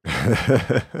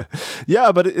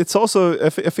 Yeah, but it's also, I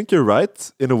think you're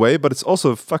right in a way, but it's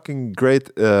also fucking great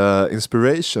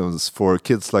inspirations for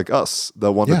kids like us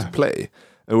that wanted to play.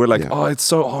 And we're like, oh, it's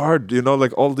so hard,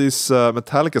 like all these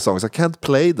Metallica songs, I can't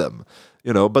play them.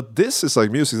 But this is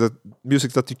like music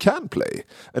that you can play.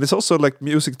 And it's also like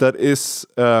music that is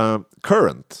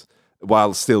current,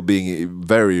 while still being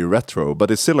very retro,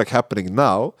 but it's still like happening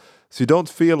now. So you don't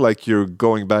feel like you're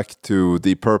going back to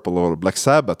Deep Purple or Black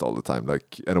Sabbath all the time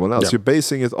like anyone else. You're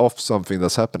basing it off something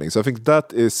that's happening. So I think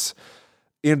that is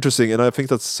interesting, and I think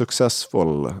that's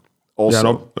successful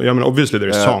also. I mean, obviously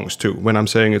there's songs too. When I'm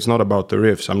saying it's not about the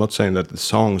riffs, I'm not saying that the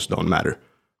songs don't matter,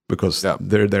 because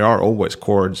there are always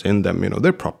chords in them.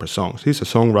 They're proper songs. He's a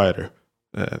songwriter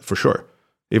for sure,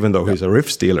 even though he's a riff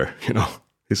stealer.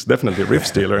 He's definitely a riff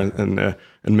stealer, and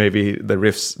maybe the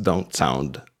riffs don't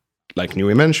sound like New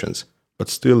Inventions, but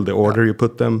still the order you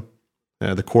put them,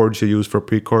 the chords you use for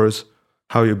pre-chorus,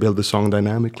 how you build the song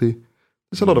dynamically.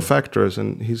 There's a lot of factors,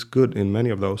 and he's good in many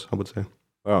of those, I would say.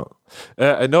 Wow.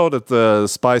 I know that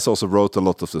Spice also wrote a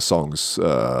lot of the songs,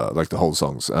 like the whole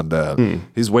songs, and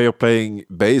his way of playing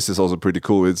bass is also pretty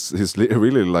cool. He's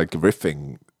really like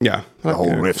riffing the whole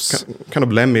riffs. Kind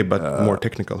of Lemmy, but more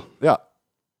technical. Yeah.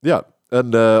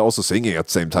 And also singing at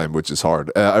the same time, which is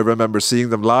hard. I remember seeing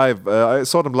them live. I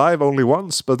saw them live only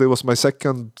once, but it was my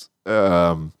second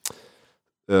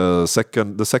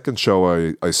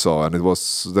show I saw, and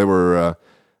they were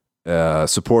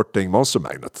supporting Monster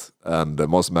Magnet, and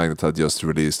Monster Magnet had just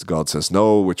released God Says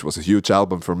No, which was a huge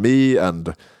album for me,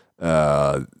 and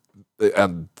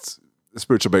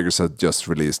Spiritual Beggars had just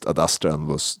released Ad Astra and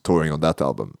was touring on that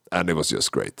album, and it was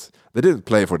just great. They didn't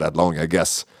play for that long, I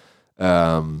guess.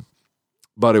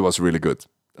 But it was really good,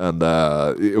 and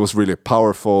it was really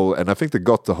powerful, and I think they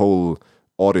got the whole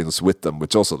audience with them,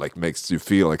 which also like makes you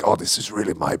feel like, oh, this is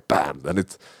really my band.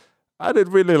 And I did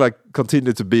really like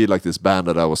continue to be like this band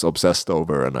that I was obsessed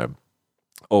over, and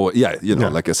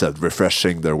like I said,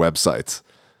 refreshing their website.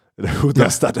 Who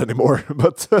does that anymore?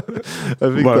 But I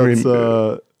think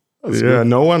Yeah,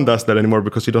 no one does that anymore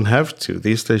because you don't have to.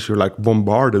 These days you're like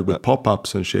bombarded with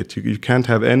pop-ups and shit. You can't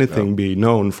have anything be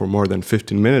known for more than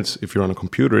 15 minutes. If you're on a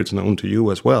computer, it's known to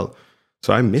you as well.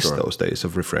 So I miss those days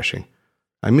of refreshing.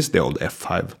 I miss the old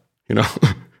F5, you know?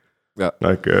 Yeah.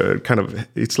 Like kind of,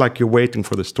 it's like you're waiting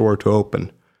for the store to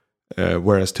open.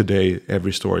 Whereas today,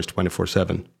 every store is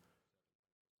 24/7.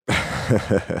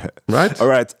 Right? All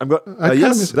right. I'm going.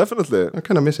 Yes, definitely. I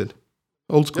kind of miss it.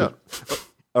 Old school. Yeah.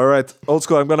 All right, old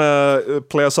school. I'm gonna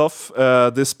play us off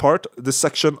this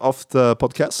section of the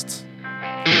podcast.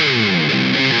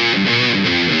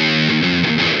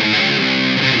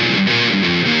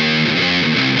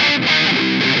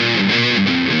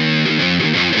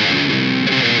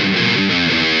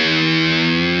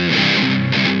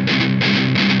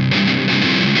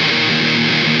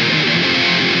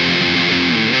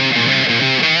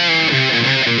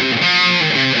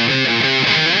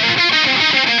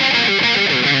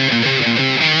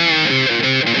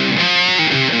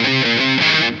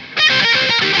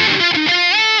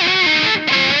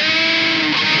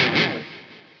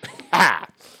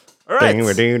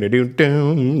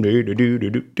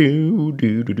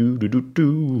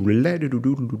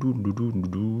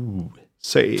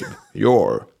 Save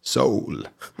your soul.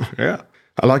 Yeah,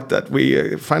 I like that.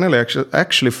 We finally,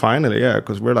 yeah,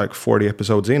 because we're like 40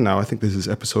 episodes in now. I think this is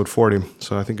episode 40,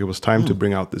 so I think it was time to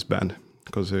bring out this band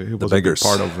because it was a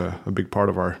big part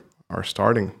of our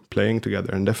starting playing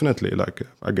together, and definitely like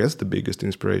I guess the biggest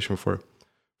inspiration for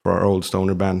our old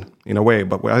stoner band in a way.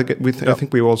 But I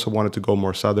think we also wanted to go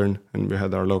more southern, and we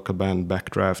had our local band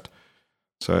Backdraft.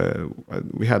 So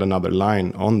we had another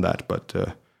line on that, but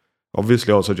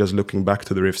obviously also just looking back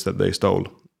to the riffs that they stole,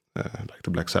 like the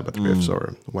Black Sabbath riffs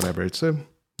or whatever. It's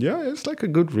it's like a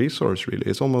good resource, really.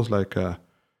 It's almost like a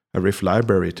riff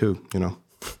library too, you know,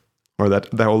 or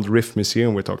that old riff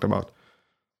museum we talked about.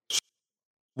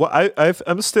 Well, I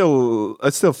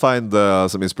still find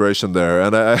some inspiration there,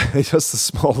 and I just a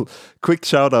small quick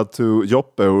shout out to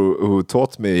Joppe who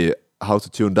taught me how to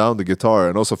tune down the guitar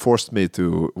and also forced me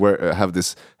to have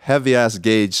this heavy ass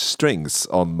gauge strings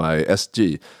on my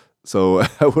SG, so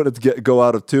I wouldn't go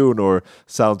out of tune or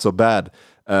sound so bad.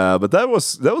 But that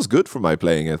was good for my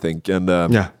playing, I think, and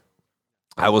I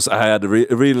had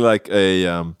really like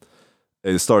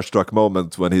a starstruck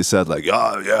moment when he said like,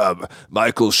 "Oh yeah,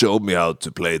 Michael showed me how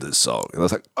to play this song," and I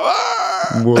was like,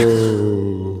 "Ah!"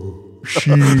 Whoa,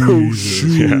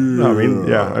 yeah. I mean,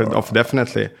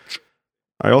 definitely.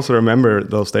 I also remember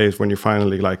those days when you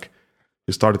finally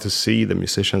you started to see the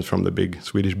musicians from the big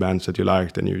Swedish bands that you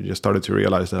liked, and you just started to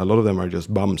realize that a lot of them are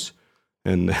just bums,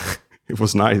 and it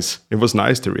was nice. It was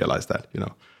nice to realize that, you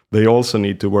know, they also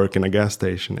need to work in a gas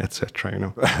station, etc. You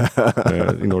know,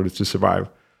 in order to survive.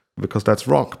 Because that's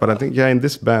rock. But I think, in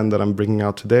this band that I'm bringing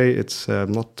out today, it's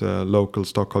not local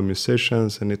Stockholm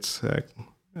musicians, and it's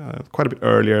quite a bit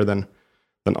earlier than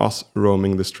us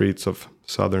roaming the streets of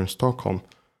southern Stockholm.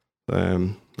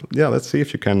 Let's see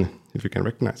if you can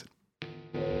recognize it.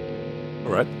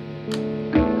 All right.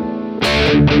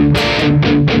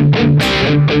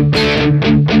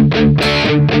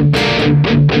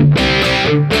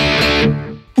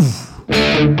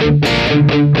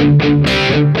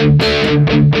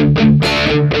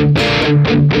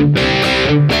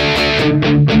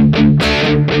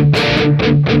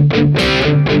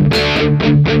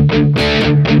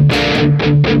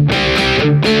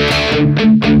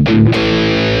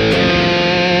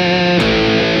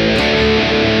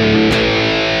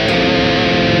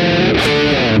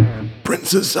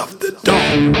 Princess of the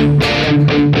Dawn.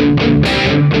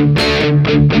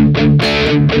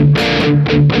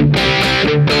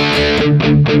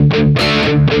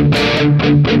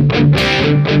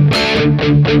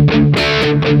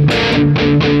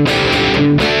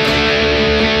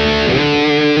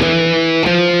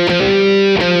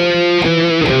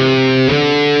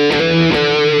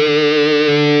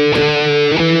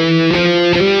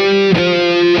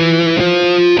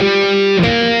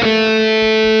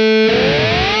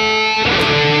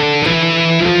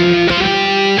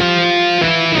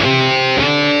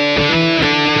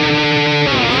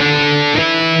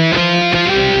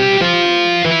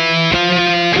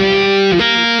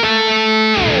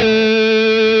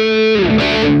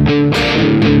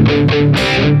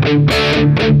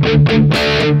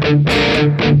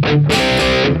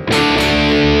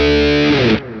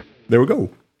 There we go.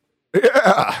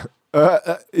 Yeah.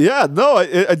 No,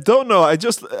 I don't know.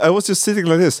 I was just sitting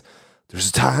like this. There's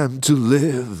a time to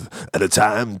live and a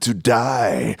time to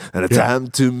die and a time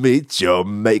to meet your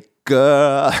maker.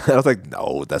 I was like,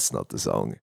 no, that's not the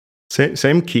song.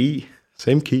 Same key.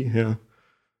 Yeah.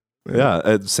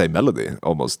 Yeah, same melody,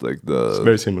 almost like the. It's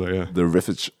very similar. Yeah. The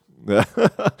riffage.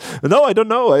 No, I don't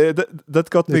know. That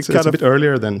got me It's kind a of bit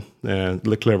earlier than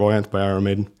Le Clairvoyant by Iron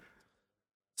Maiden.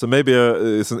 So maybe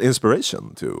it's an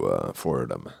inspiration for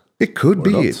them. It could Or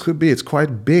be. not. It could be. It's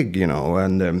quite big, you know.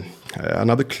 And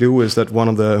another clue is that one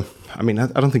of the. I mean, I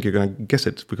don't think you're gonna guess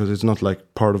it because it's not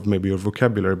like part of maybe your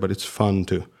vocabulary, but it's fun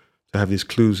to have these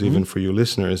clues even for you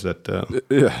listeners. That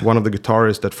one of the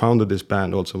guitarists that founded this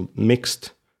band also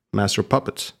mixed Master of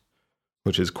Puppets,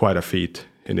 which is quite a feat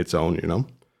in its own, you know.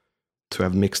 To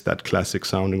have mixed that classic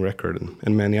sounding record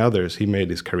and many others, he made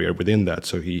his career within that.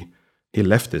 So he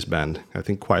left this band, I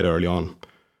think, quite early on.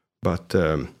 But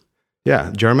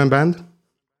yeah, German band.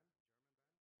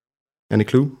 Any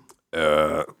clue?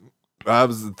 I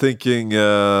was thinking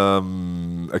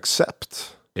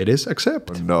Accept. It is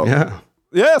Accept. No. Yeah.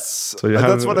 Yes, So you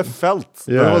that's have- what I felt.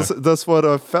 Yeah. That's what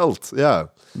I felt. Yeah,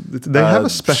 They have a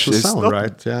special it's sound, not-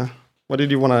 right? Yeah. What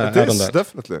did you want to it add on is that?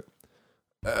 definitely.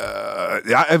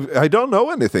 Yeah, I don't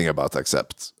know anything about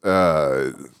Accept.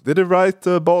 Did he write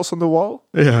Balls on the Wall?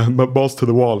 Yeah, but Balls to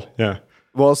the Wall. Yeah.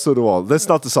 Balls to the Wall. That's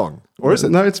not the song, or is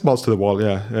it? No, it's Balls to the Wall.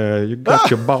 Yeah. You got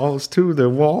your balls to the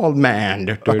wall,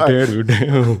 man.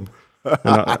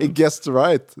 I guessed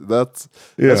right. That's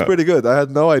Yeah. pretty good. I had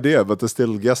no idea, but I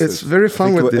still guessed It's it. very I fun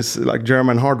think with this like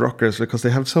German hard rockers because they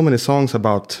have so many songs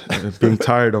about being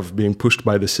tired of being pushed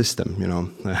by the system. You know,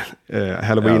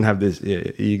 Halloween have this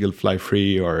 "Eagle Fly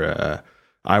Free" or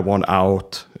 "I Want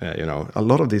Out." You know, a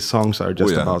lot of these songs are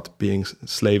just about being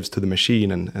slaves to the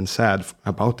machine and sad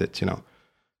about it. You know,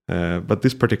 but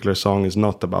this particular song is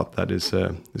not about that.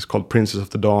 It's called "Princess of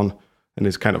the Dawn" and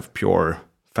it's kind of pure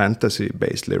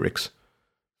fantasy-based lyrics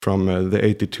from the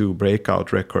 '82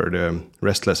 breakout record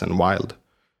 "Restless and Wild."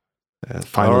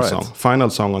 Final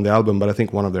song on the album, but I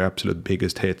think one of their absolute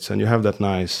biggest hits. And you have that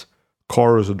nice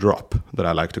chorus drop that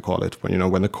I like to call it,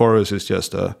 when the chorus is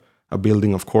just a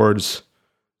building of chords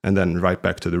and then right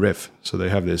back to the riff. So they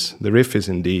have this. The riff is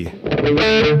in D,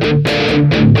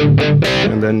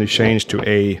 and then you change to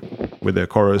A with the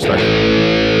chorus like.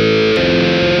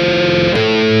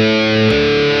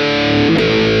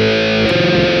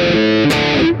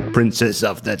 Princess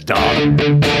of the Dawn.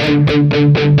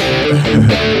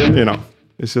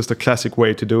 It's just a classic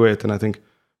way to do it. And I think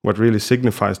what really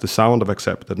signifies the sound of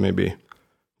Accept that maybe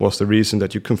was the reason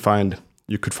that you could find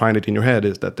it in your head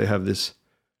is that they have this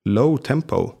low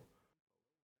tempo.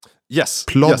 Yes,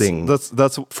 plodding. Yes,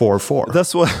 that's 4/4.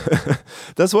 That's what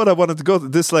that's what I wanted to go to.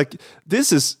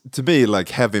 This is to me like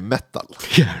heavy metal.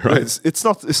 Yeah, right. It's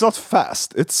not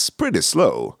fast. It's pretty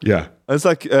slow. Yeah. It's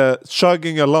like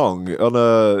chugging along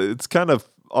it's kind of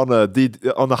on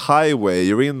a highway.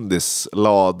 You're in this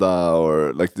Lada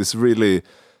or like this really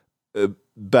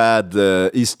bad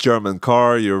East German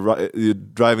car. You're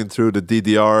driving through the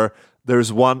DDR.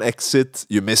 There's one exit,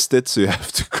 you missed it, so you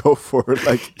have to go for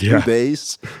like 2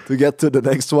 days to get to the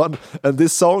next one. And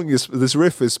this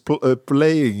riff is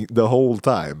playing the whole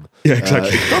time. Yeah,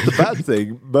 exactly. It's not a bad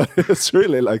thing, but it's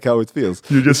really like how it feels.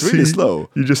 It's really slow.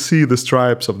 You just see the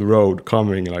stripes of the road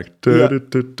coming like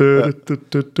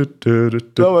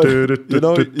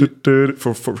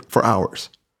for hours.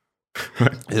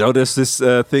 There's this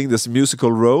thing, this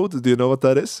musical road. Do you know what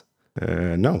that is?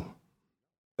 No.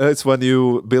 It's when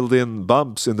you build in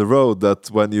bumps in the road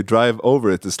that when you drive over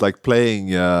it, it's like playing,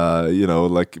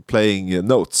 playing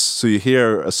notes. So you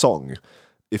hear a song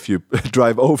if you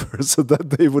drive over. So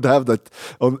that they would have that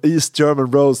on East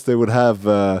German roads. They would have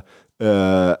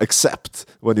Accept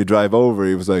when you drive over.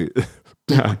 It was like.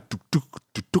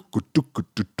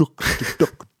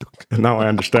 Now I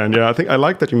understand. Yeah, I think I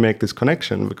like that you make this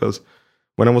connection because.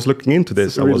 When I was looking into this,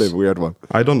 it's a really weird one.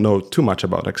 I don't know too much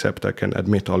about Accept. I can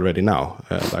admit already now.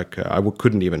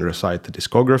 Couldn't even recite the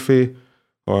discography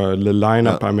or the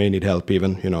lineup. I may need help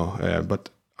even, But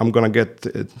I'm gonna get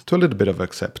to a little bit of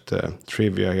Accept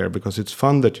trivia here because it's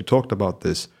fun that you talked about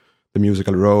this, the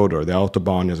musical road or the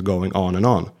autobahn is going on and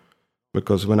on.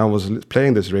 Because when I was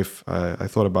playing this riff, I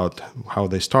thought about how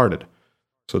they started.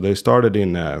 So they started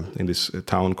in this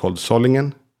town called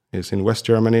Solingen. It's in West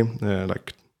Germany,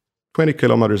 20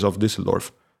 kilometers of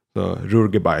Düsseldorf, the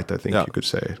Ruhrgebiet, I think you could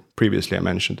say. Previously I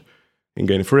mentioned in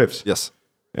Gain for Riffs. Yes.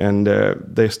 And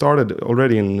they started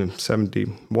already in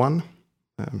 71.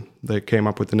 They came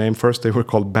up with the name first. They were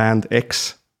called Band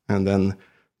X. And then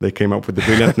they came up with the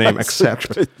brilliant name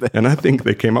Accept. And I think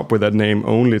they came up with that name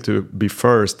only to be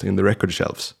first in the record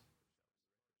shelves.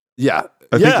 Yeah.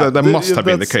 I think that must have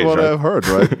been the case, that's what right? I've heard,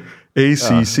 right?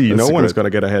 ACC, no one is going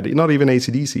to get ahead. Not even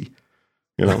ACDC.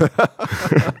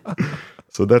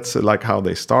 So that's like how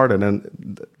they started.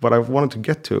 And what I wanted to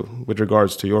get to with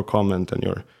regards to your comment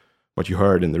and what you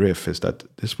heard in the riff is that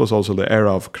this was also the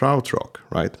era of krautrock,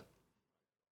 right?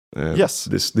 Yes.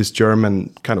 This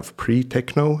German kind of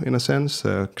pre-techno in a sense.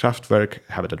 Kraftwerk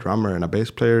have a drummer and a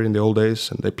bass player in the old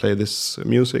days, and they play this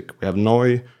music. We have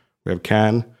Neu, we have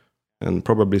Can, and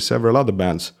probably several other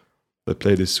bands that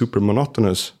play this super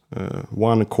monotonous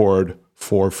one chord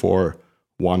 4/4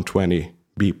 120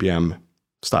 BPM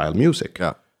style music.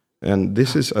 Yeah. And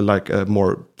this is like a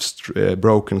more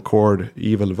broken chord,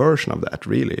 evil version of that,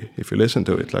 really, if you listen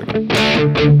to it. Like,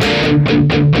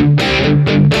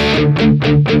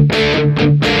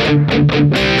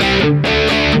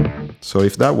 so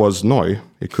if that was Neu,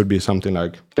 it could be something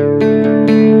like.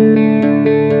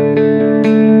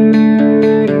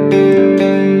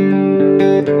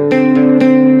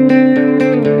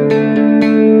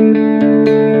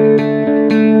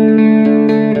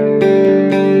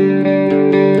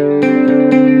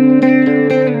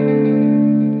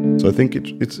 I think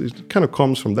it kind of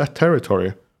comes from that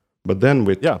territory, but then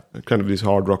with kind of these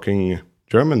hard rocking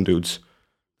German dudes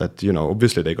that, you know,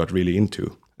 obviously they got really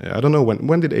into. I don't know,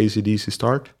 when did AC/DC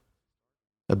start?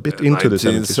 A bit into the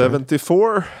 70s.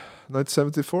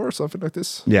 1974, something like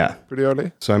this. Yeah. Pretty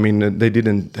early. So, I mean, they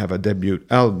didn't have a debut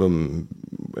album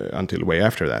until way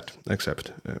after that,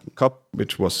 except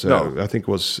which was, I think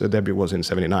a debut was in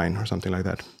 79 or something like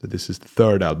that. This is the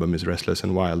third album, is Restless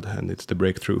and Wild, and it's the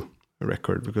breakthrough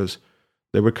record because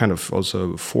they were kind of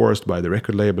also forced by the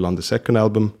record label on the second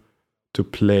album to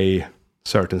play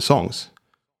certain songs.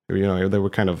 You know, they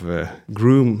were kind of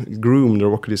groomed,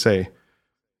 or what could you say?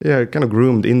 Yeah, kind of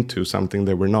groomed into something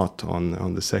they were not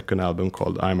on the second album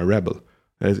called I'm a Rebel.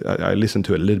 I listened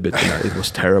to it a little bit and it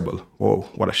was terrible. Whoa,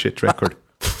 what a shit record.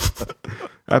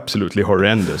 Absolutely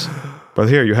horrendous. But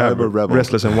here you have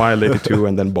Restless and Wild 82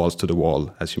 and then Balls to the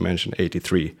Wall, as you mentioned,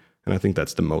 83. And I think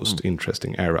that's the most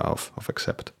interesting era of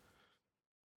Accept.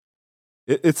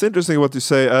 It's interesting what you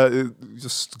say.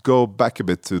 Just go back a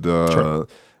bit to the. Sure.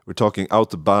 We're talking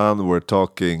Autobahn. We're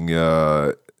talking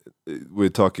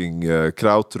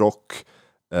Krautrock.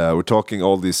 We're talking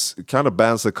all these kind of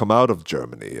bands that come out of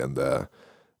Germany and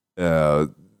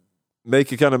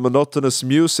make a kind of monotonous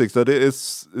music that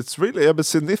it's really a bit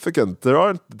significant. There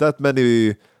aren't that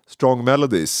many strong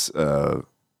melodies.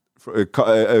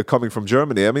 Coming from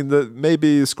Germany. I mean,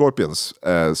 maybe Scorpions,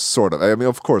 sort of. I mean,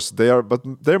 of course, they are, but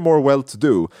they're more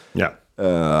well-to-do. Yeah.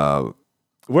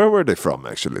 Where were they from,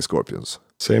 actually, Scorpions?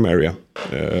 Same area,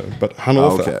 but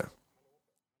Hannover. Okay.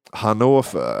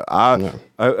 Hannover.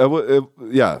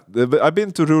 I've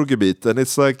been to Ruhrgebiet, and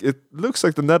it's like, it looks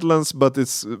like the Netherlands, but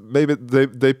it's maybe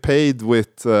they paid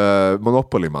with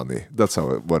monopoly money. That's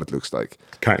what it looks like.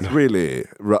 Kind of. It's really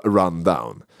run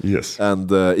down. Yes.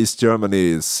 And East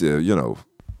Germany is,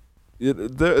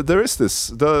 there is this,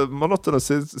 the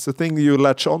monotonous is a thing you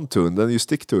latch onto and then you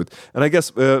stick to it. And I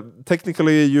guess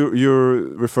technically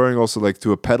you're referring also like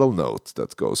to a pedal note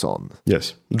that goes on.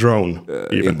 Yes, drone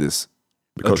even. In this.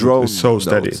 Because it's so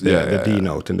steady. The D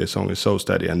note in this song is so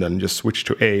steady, and then just switch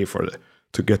to A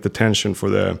to get the tension for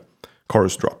the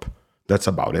chorus drop. That's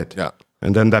about it. Yeah.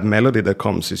 And then that melody that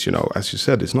comes is, as you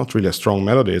said, it's not really a strong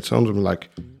melody. It sounds like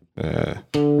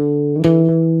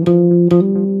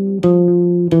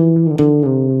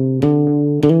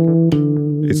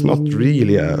it's not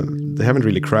really they haven't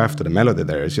really crafted a melody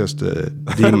there. It's just a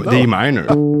D minor.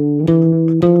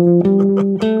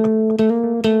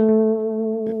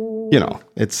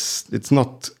 It's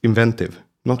not inventive.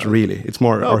 Not really. It's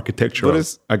more architectural,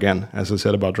 again, as I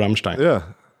said about Rammstein. Yeah.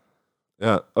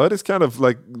 Yeah. Oh, it is kind of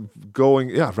like going...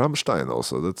 Yeah, Rammstein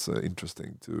also. That's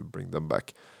interesting to bring them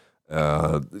back.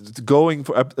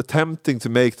 Attempting to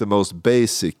make the most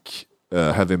basic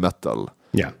heavy metal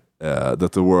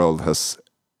that the world has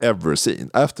ever seen.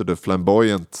 After the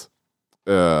flamboyant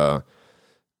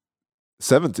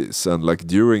 70s and like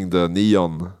during the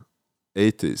neon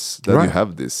 80s, then you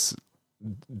have this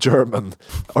German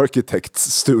architect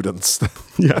students.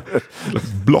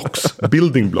 Like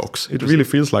building blocks. It really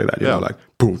feels like that. You know, like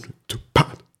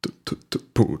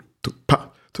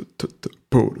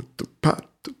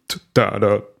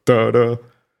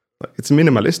it's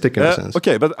minimalistic in a sense.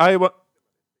 Okay, but I want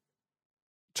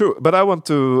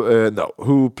to know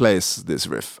who plays this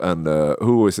riff and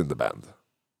who is in the band.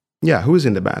 Yeah, who is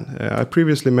in the band? I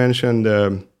previously mentioned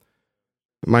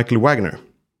Michael Wagner,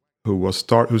 who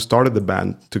started the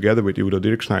band together with Udo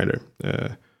Dirkschneider.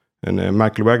 And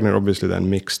Michael Wagner obviously then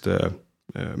mixed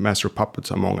Master of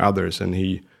Puppets among others, and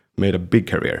he made a big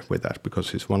career with that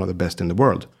because he's one of the best in the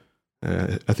world.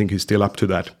 I think he's still up to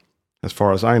that, as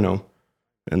far as I know.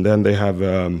 And then they have,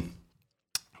 the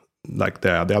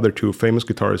other two famous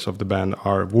guitarists of the band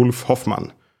are Wolf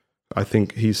Hoffmann. I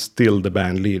think he's still the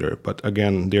band leader. But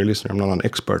again, dear listener, I'm not an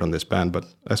expert on this band, but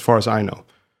as far as I know,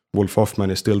 Wolf Hoffmann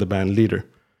is still the band leader.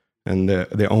 and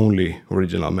the only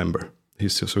original member.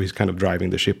 He's kind of driving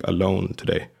the ship alone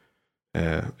today.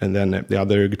 And then the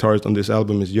other guitarist on this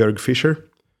album is Jörg Fischer,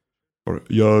 or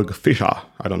Jörg Fischer,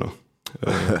 I don't know.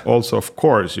 Also, of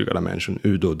course, you gotta mention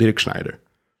Udo Dirkschneider.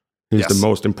 He's the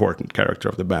most important character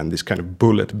of the band. This kind of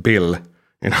bullet bill,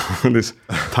 this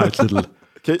tight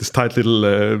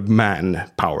little man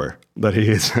power that he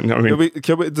is. I mean,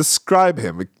 can we describe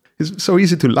him? He's so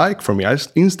easy to like for me. I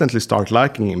just instantly start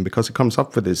liking him because he comes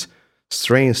up with this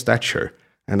strange stature,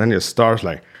 and then he starts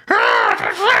like,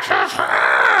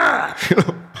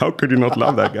 how could you not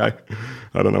love that guy?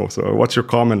 I don't know. So, what's your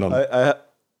comment on?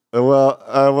 I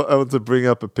want to bring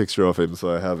up a picture of him,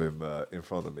 so I have him in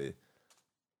front of me.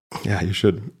 Yeah, you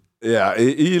should. Yeah,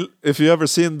 if you ever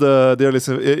seen the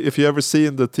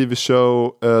TV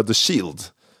show The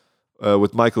Shield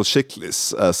with Michael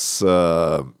Chiklis as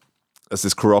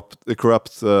this corrupt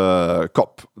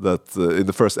cop that in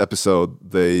the first episode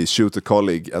they shoot a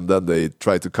colleague and then they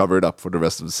try to cover it up for the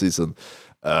rest of the season,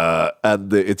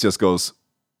 and it just goes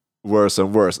worse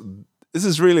and worse. This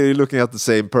is really looking at the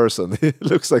same person. He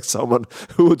looks like someone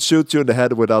who would shoot you in the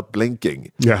head without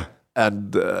blinking. Yeah.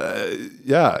 And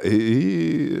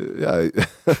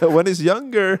when he's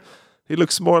younger, he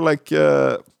looks more like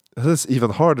that's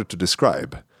even harder to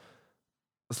describe.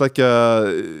 It's like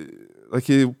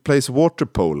he plays water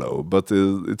polo, but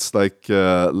it's like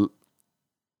the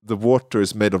water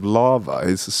is made of lava.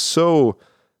 It's so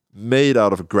made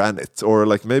out of granite, or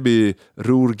like maybe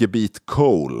Ruhrgebiet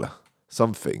coal,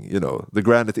 something. The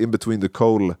granite in between the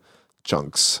coal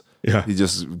chunks. Yeah, he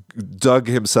just dug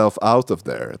himself out of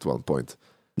there at one point.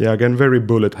 Yeah, again, very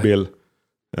bullet bill.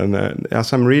 And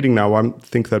as I'm reading now, I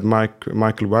think that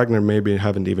Michael Wagner maybe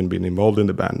haven't even been involved in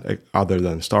the band other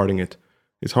than starting it.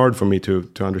 It's hard for me to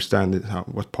understand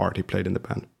what part he played in the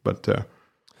band. But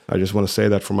I just want to say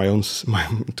that for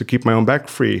to keep my own back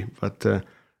free. But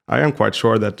I am quite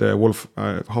sure that Wolf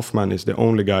Hoffmann is the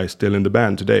only guy still in the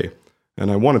band today.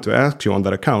 And I wanted to ask you on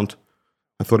that account.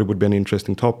 I thought it would be an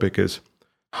interesting topic.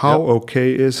 How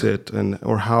okay is it,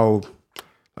 or how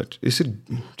is it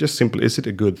just simply? Is it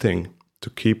a good thing to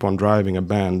keep on driving a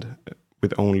band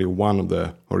with only one of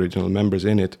the original members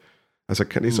in it?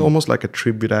 It's almost like a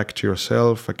tribute act to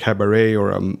yourself, a cabaret,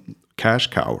 or a cash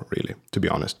cow, really, to be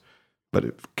honest.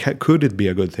 But could it be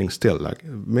a good thing still? Like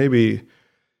maybe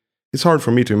it's hard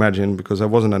for me to imagine because I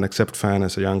wasn't an Accept fan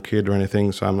as a young kid or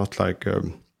anything, so I'm not like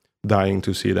dying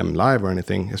to see them live or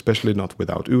anything, especially not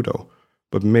without Udo.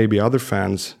 But maybe other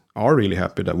fans are really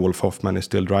happy that Wolf Hoffmann is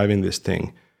still driving this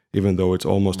thing, even though it's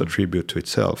almost a tribute to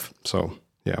itself. So,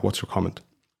 yeah, what's your comment?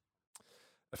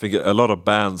 I think a lot of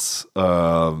bands,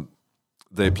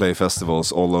 they play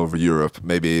festivals all over Europe,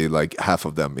 maybe like half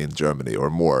of them in Germany or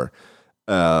more.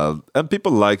 And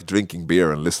people like drinking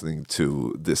beer and listening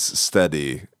to this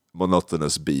steady,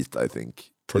 monotonous beat, I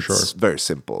think. It's very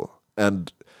simple.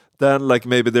 And then like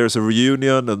maybe there's a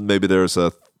reunion and maybe there's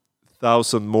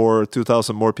 2,000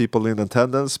 more people in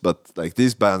attendance, but like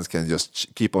these bands can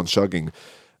just keep on chugging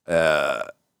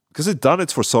because they've done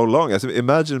it for so long. I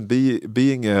imagine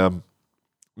being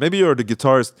maybe you're the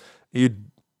guitarist,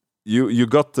 you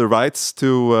got the rights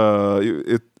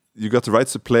to you got the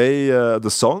rights to play the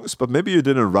songs, but maybe you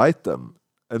didn't write them,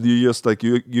 and you just like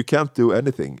you can't do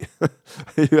anything.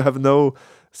 You have no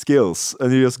skills,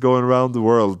 and you're just going around the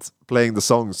world playing the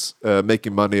songs,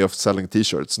 making money off selling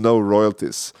T-shirts, no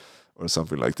royalties. Or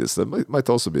something like this. That might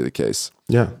also be the case.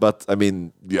 Yeah. But I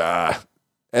mean,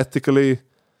 ethically,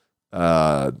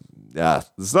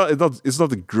 it's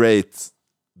not a great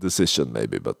decision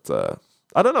maybe, but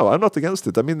I don't know. I'm not against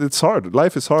it. I mean, it's hard.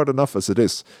 Life is hard enough as it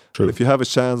is. True. If you have a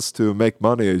chance to make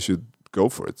money, you should go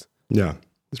for it. Yeah,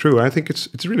 it's true. I think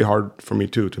it's really hard for me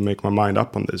too to make my mind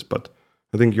up on this. But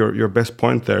I think your best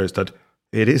point there is that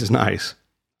it is nice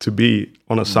to be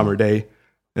on a summer day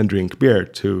and drink beer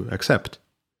to Accept.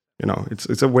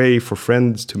 It's a way for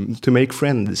friends to make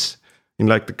friends in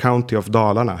like the county of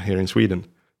Dalarna here in Sweden.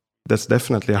 That's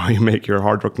definitely how you make your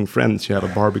hard rocking friends. You have a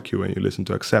barbecue and you listen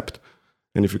to Accept.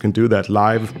 And if you can do that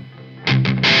live.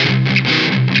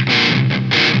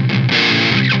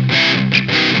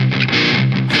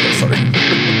 Sorry.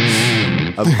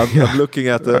 I'm looking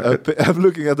at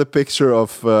the picture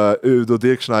of Udo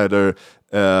Dirkschneider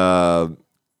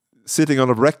sitting on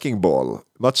a wrecking ball,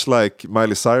 much like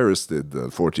Miley Cyrus did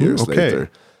 40 years later,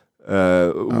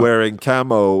 wearing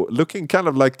camo, looking kind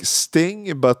of like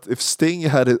Sting, but if Sting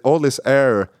had all his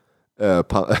air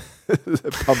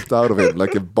pumped out of him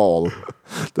like a ball.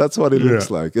 That's what it looks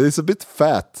like. It's a bit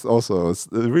fat also. It's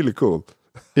really cool.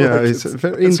 Yeah, it's a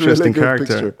very interesting really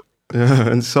character. Yeah,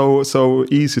 and so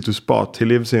easy to spot. He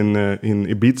lives in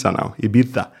Ibiza now,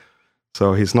 Ibiza.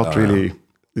 So he's not really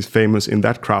is famous in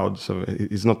that crowd. So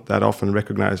he's not that often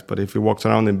recognized. But if he walks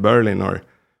around in Berlin or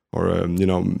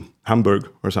Hamburg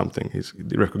or something, he's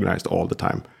recognized all the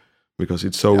time because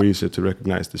it's so easy to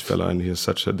recognize this fella, and he has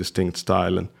such a distinct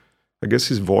style. And I guess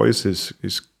his voice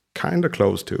is kind of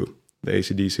close to the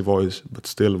AC/DC voice, but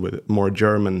still with more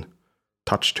German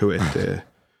touch to it.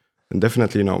 And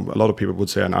definitely, a lot of people would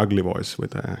say an ugly voice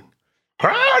with a...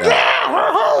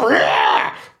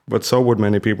 But so would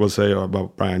many people say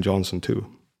about Brian Johnson too.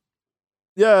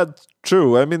 Yeah,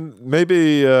 true. I mean,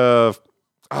 maybe...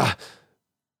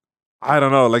 I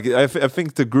don't know. Like I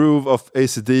think the groove of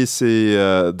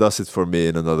AC/DC does it for me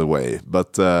in another way.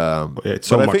 But it's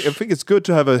so much. I think it's good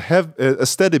to have a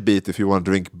steady beat if you want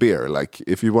to drink beer. Like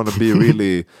if you want to be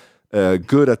really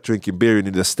good at drinking beer, you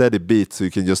need a steady beat so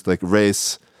you can just like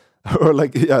raise or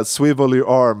swivel your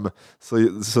arm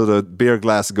so the beer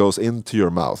glass goes into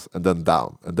your mouth and then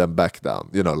down and then back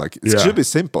down. It should be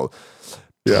simple.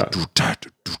 Yeah.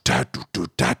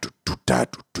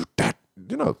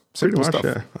 Simple much, stuff.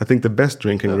 Yeah. I think the best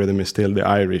drinking rhythm is still the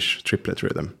Irish triplet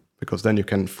rhythm, because then you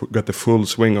can get the full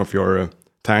swing of your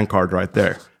tankard right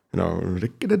there. That's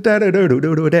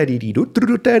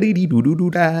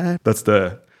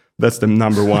the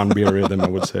number one beer rhythm, I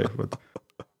would say. But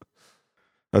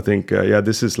I think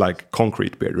this is like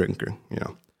concrete beer drinking.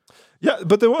 Yeah,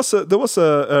 but there was a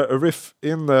riff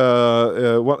in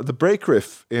the break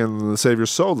riff in Save Your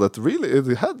Soul that really it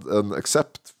had an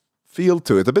accept feel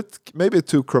to it, a bit maybe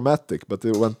too chromatic, but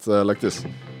it went like this.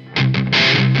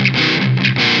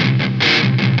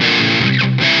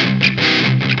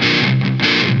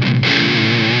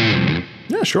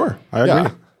 Yeah, sure, I agree.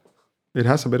 Yeah. It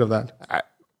has a bit of that.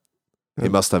 He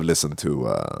must have listened to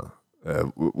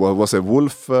what was it,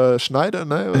 Wolf Schneider?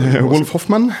 No, Wolf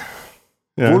Hoffman.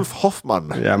 Yeah. Wolf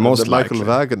Hoffman. Yeah, most likely.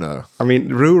 Michael Wagner. I mean,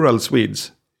 rural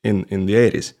Swedes in the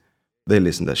 80s, they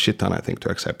listened a shit ton, I think, to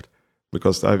Accept.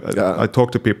 Because I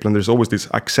talk to people and there's always this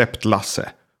Accept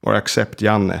Lasse or Accept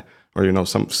Janne or,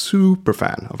 some super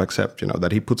fan of Accept,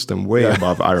 that he puts them way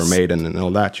above Iron Maiden and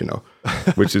all that,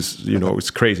 which is,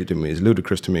 it's crazy to me, it's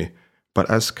ludicrous to me. But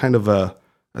as kind of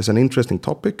as an interesting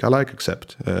topic, I like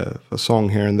Accept. A song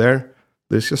here and there.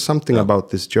 There's just something about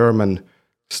this German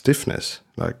stiffness,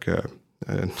 like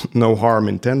no harm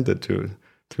intended to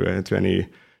any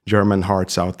German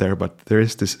hearts out there, but there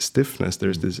is this stiffness,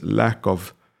 there's this lack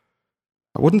of,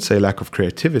 I wouldn't say lack of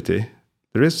creativity.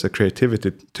 There is a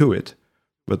creativity to it,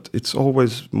 but it's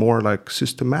always more like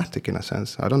systematic in a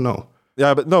sense. I don't know.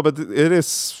 Yeah, but it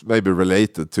is maybe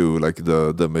related to like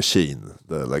the machine,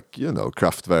 the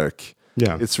Kraftwerk.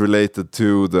 Yeah, it's related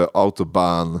to the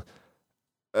Autobahn.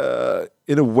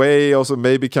 In a way, also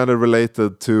maybe kind of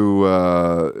related to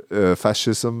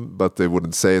fascism, but they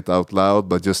wouldn't say it out loud.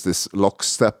 But just this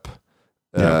lockstep,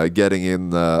 getting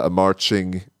in a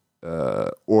marching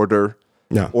order.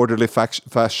 Orderly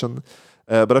fashion.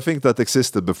 But I think that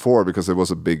existed before because it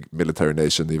was a big military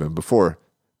nation even before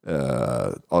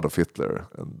Adolf Hitler.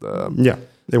 And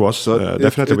it was. So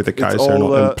definitely with the Kaiser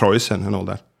and Preußen and all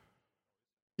that.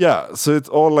 Yeah, so it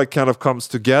all like kind of comes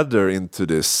together into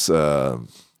this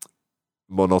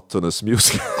monotonous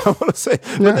music, I want to say.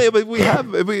 Yeah.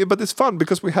 But it's fun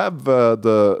because we have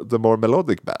the more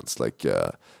melodic bands like...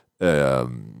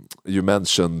 you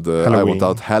mentioned I Want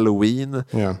Out Halloween,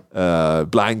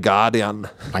 Blind Guardian,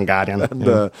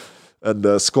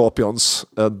 and Scorpions,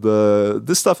 and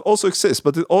this stuff also exists.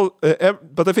 But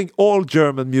but I think all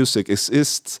German music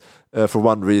exists for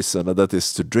one reason, and that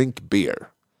is to drink beer.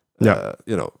 Yeah,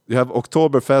 you have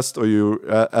Oktoberfest, or you're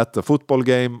at a football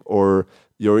game, or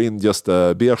you're in just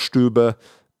a Bierstube,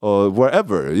 or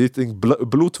wherever you're eating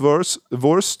Blutwurst.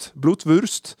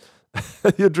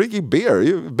 You're drinking beer.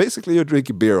 You're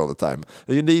drinking beer all the time.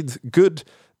 And you need good,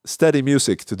 steady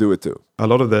music to do it too. A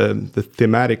lot of the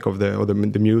thematic of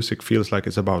the music feels like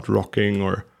it's about rocking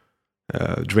or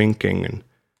drinking and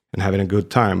having a good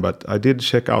time. But I did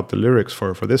check out the lyrics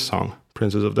for this song,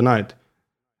 Princess of the Night,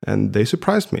 and they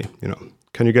surprised me.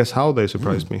 Can you guess how they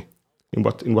surprised me? In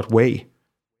what way?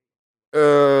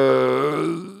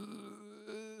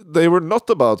 They were not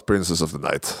about Princess of the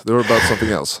Night. They were about something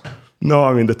else. No,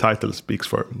 I mean, the title speaks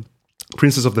for it.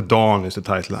 Princess of the Dawn is the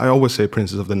title. I always say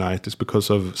Princess of the Night. It's because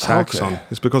of Saxon. Okay.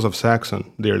 It's because of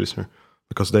Saxon, dear listener.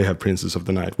 Because they have Princess of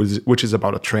the Night, which is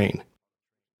about a train.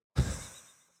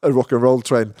 A rock and roll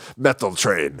train. Metal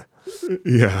train.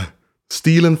 Yeah.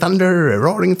 Steel and thunder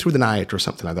roaring through the night or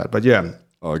something like that. But yeah,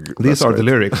 these are the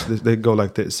lyrics. They go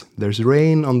like this. There's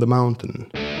rain on the mountain.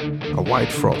 A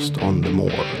white frost on the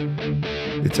moor.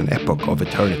 It's an epoch of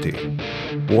eternity.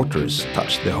 Waters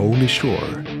touch the holy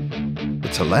shore.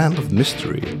 It's a land of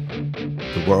mystery.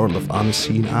 the world of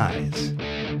unseen eyes.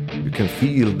 You can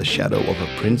feel the shadow of a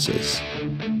princess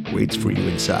waits for you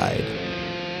inside.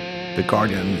 The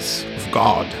guardians of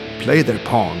God play their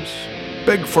pawns.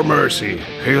 Beg for mercy,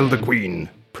 hail the queen,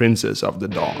 princess of the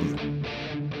dawn.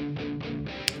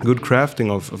 Good crafting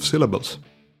of syllables.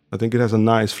 I think it has a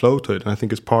nice flow to it, and I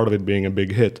think it's part of it being a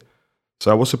big hit.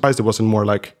 So I was surprised it wasn't more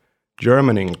like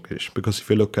German English, because if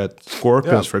you look at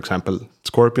Scorpions, for example,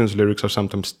 Scorpions' lyrics are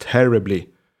sometimes terribly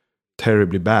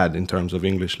bad in terms of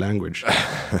English language.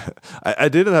 I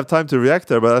didn't have time to react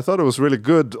there, but I thought it was really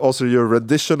good, also your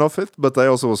rendition of it, but I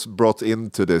also was brought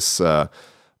into this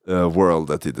world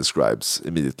that he describes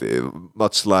immediately,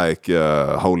 much like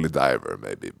Holy Diver,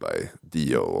 maybe by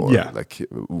Dio, or like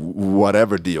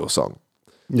whatever Dio song.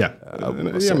 Yeah, I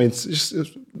mean, it's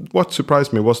what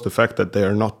surprised me was the fact that they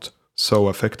are not so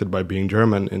affected by being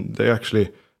German, and they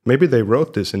actually, maybe they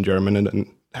wrote this in German and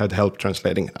had help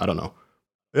translating it. I don't know.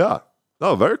 Yeah,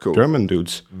 no, very cool. German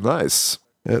dudes. Nice.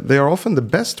 They are often the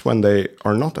best when they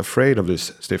are not afraid of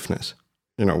this stiffness.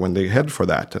 You know, when they head for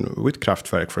that, and with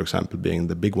Kraftwerk, for example, being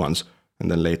the big ones, and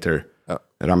then later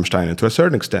Rammstein, and to a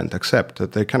certain extent, accept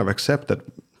that,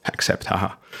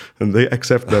 and they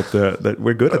accept that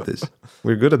we're good at this.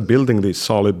 We're good at building these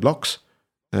solid blocks,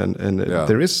 and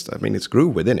there is, I mean, it's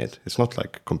groove within it. It's not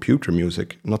like computer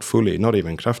music, not fully, not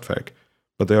even Kraftwerk,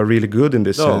 but they are really good in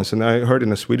this sense. And I heard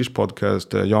in a Swedish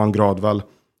podcast, Jan Gradvall,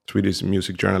 Swedish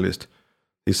music journalist,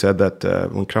 he said that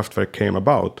when Kraftwerk came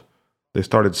about, they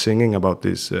started singing about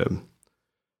these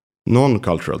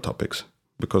non-cultural topics,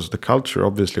 because the culture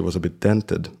obviously was a bit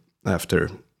dented after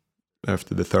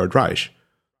the Third Reich.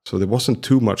 So there wasn't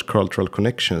too much cultural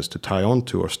connections to tie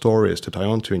onto, or stories to tie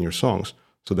onto in your songs.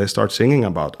 So they start singing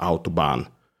about Autobahn,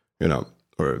 you know,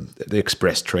 or the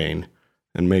express train,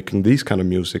 and making these kind of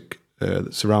music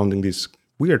surrounding these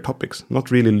weird topics,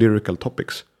 not really lyrical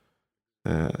topics.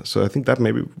 So I think that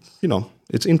maybe, you know,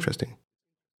 it's interesting.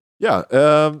 Yeah,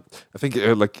 I think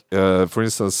for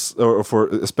instance, or for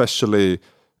especially,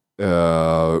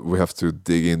 we have to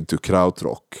dig into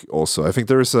krautrock also. I think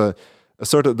there is a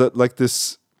sort of that, like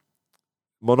this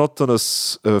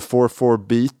monotonous 4/4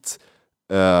 beat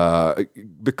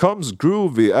becomes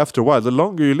groovy after a while. The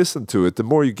longer you listen to it, the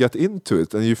more you get into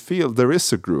it, and you feel there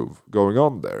is a groove going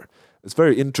on there. It's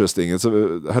very interesting. It's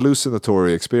a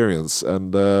hallucinatory experience,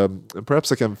 and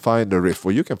perhaps I can find a riff,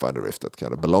 or you can find a riff that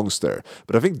kind of belongs there.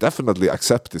 But I think definitely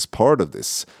Accept is part of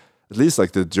this, at least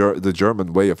like the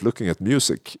German way of looking at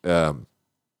music.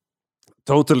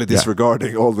 Totally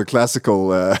disregarding all the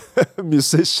classical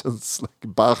musicians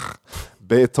like Bach,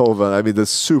 Beethoven. I mean, the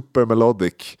super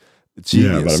melodic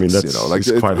genius. Yeah, but I mean, that's, you know, like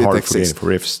it's quite hard for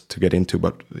riffs to get into,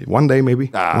 but one day maybe.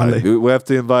 One day. We have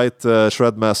to invite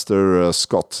Shredmaster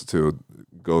Scott to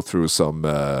go through some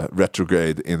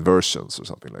retrograde inversions or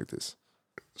something like this.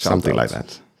 Something like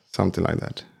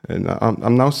that. And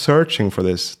I'm now searching for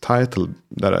this title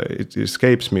that it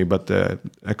escapes me, but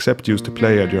Accept used to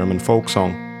play a German folk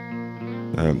song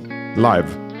live.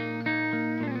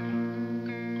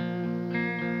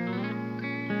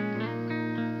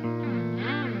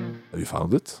 Have you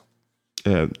found it?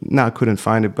 No, I couldn't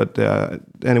find it, but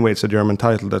anyway, it's a German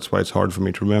title. That's why it's hard for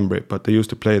me to remember it. But they used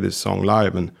to play this song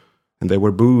live, and they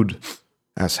were booed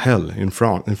as hell in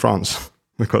France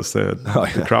because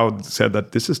the crowd said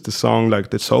that this is the song like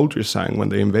the soldiers sang when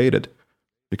they invaded.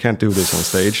 You can't do this on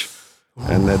stage.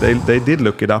 And they did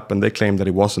look it up, and they claimed that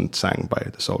it wasn't sang by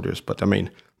the soldiers. But I mean,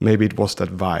 maybe it was that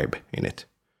vibe in it.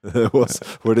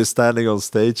 Were they standing on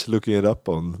stage looking it up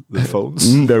on the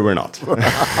phones? They were not. They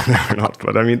were not.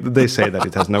 But I mean, they say that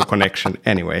it has no connection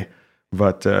anyway.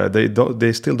 But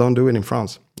they still don't do it in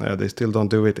France. They still don't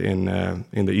do it in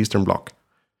the Eastern Bloc.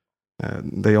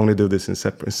 They only do this in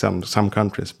some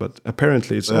countries. But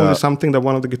apparently, it's only something that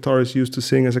one of the guitarists used to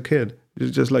sing as a kid.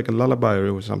 It's just like a lullaby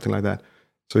or something like that.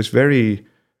 So it's very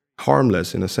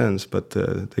harmless in a sense, but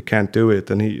they can't do it.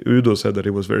 And Udo said that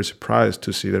he was very surprised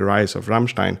to see the rise of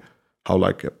Rammstein, how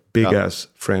like a big-ass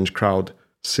French crowd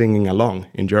singing along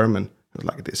in German.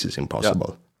 Like, this is impossible.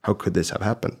 Yeah. How could this have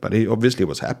happened? But he obviously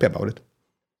was happy about it.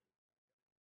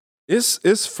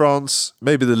 Is France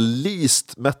maybe the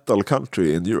least metal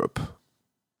country in Europe?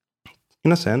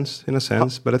 In a sense.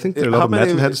 But I think there are a lot of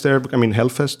metalheads there. I mean,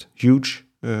 Hellfest, huge.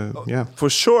 Yeah, for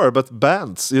sure. But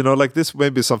bands, you know, like this may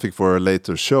be something for a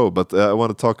later show. But I want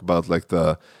to talk about like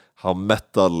how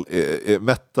metal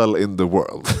in the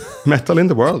world. Metal in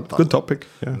the world, good topic.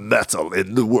 Yeah. Metal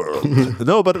in the world.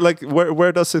 No, but like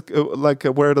where does it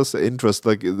where does the interest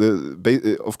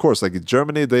of course, like in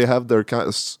Germany they have their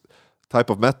type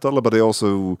of metal, but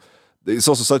it's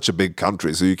also such a big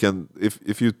country, so you can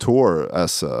if you tour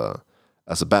as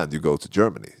as a band, you go to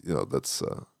Germany. You know, that's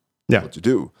Yeah. what you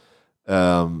do.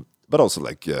 But also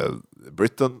like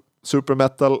Britain, super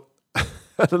metal,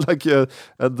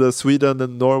 and Sweden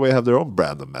and Norway have their own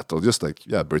brand of metal, just like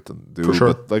Britain do. For sure.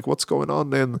 But like, what's going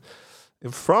on in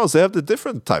France? They have the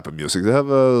different type of music. They have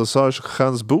Serge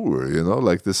Gainsbourg, you know,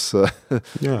 like this,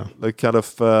 like kind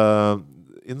of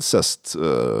incest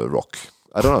rock.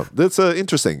 I don't know. That's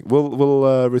interesting.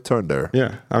 We'll return there.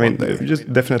 Yeah, I mean,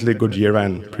 just definitely Gojira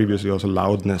and previously also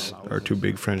Loudness are two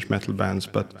big French metal bands,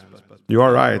 but you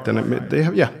are right, and I mean, they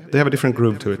have a different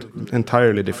groove to it,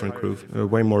 entirely different groove,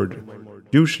 way more,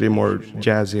 usually more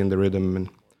jazzy in the rhythm, and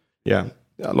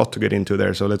a lot to get into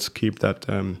there. So let's keep that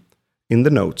in the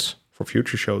notes for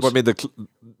future shows. Well, I mean,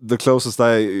 the closest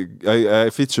I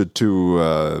featured two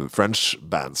French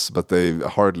bands, but they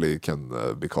hardly can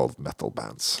be called metal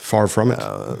bands. Far from it,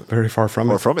 very far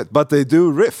from it. But they do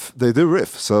riff.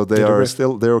 So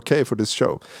they're okay for this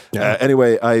show. Yeah.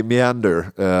 Anyway, I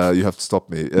meander. You have to stop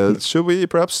me. Should we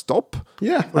perhaps stop?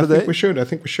 Yeah, I think we should.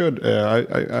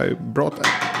 I brought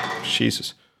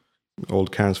Jesus,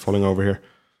 old cans falling over here.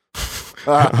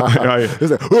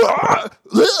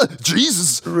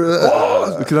 Jesus!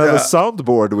 We can have a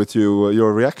soundboard with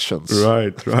your reactions.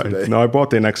 Right. No, I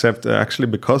bought in actually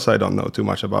because I don't know too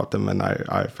much about them, and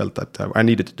I felt that I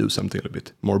needed to do something a little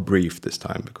bit more brief this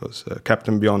time, because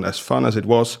Captain Beyond, as fun as it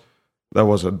was, that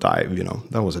was a dive, you know,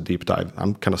 that was a deep dive.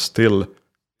 I'm kind of still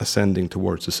ascending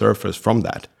towards the surface from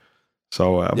that.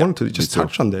 So I wanted to just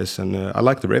touch on this, and I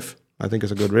like the riff. I think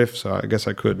it's a good riff, so I guess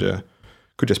I could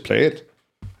just play it.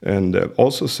 And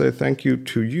also say thank you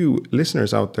to you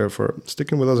listeners out there for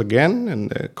sticking with us again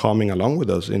and coming along with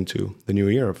us into the new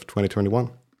year of 2021.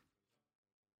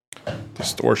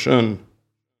 Distortion.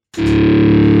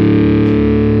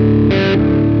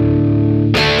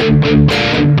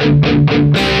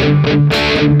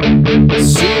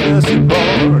 As soon as you're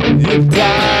born, you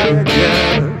die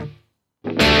again.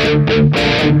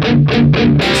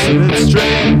 Isn't it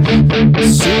strange?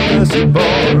 As soon as you're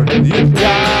born, you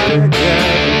die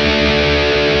again.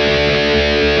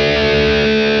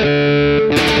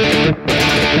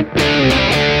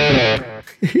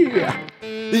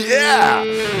 Yeah!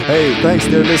 Hey, thanks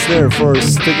dear listener for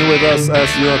sticking with us, as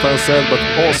Jonathan said, but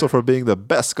also for being the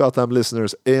best Gotham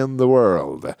listeners in the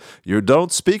world. You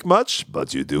don't speak much,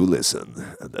 but you do listen.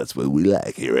 And that's what we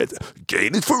like here at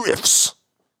Gain It for Riffs.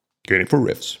 Gain It for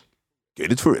Riffs.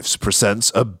 Gain It for Riffs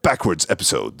presents a backwards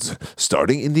episode,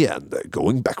 starting in the end,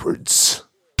 going backwards.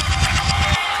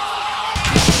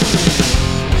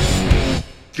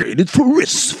 Gain It for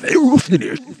Riffs,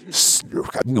 Sverufninik.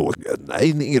 Snurkan någon, nej,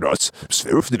 ingen ras,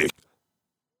 Sverufninik.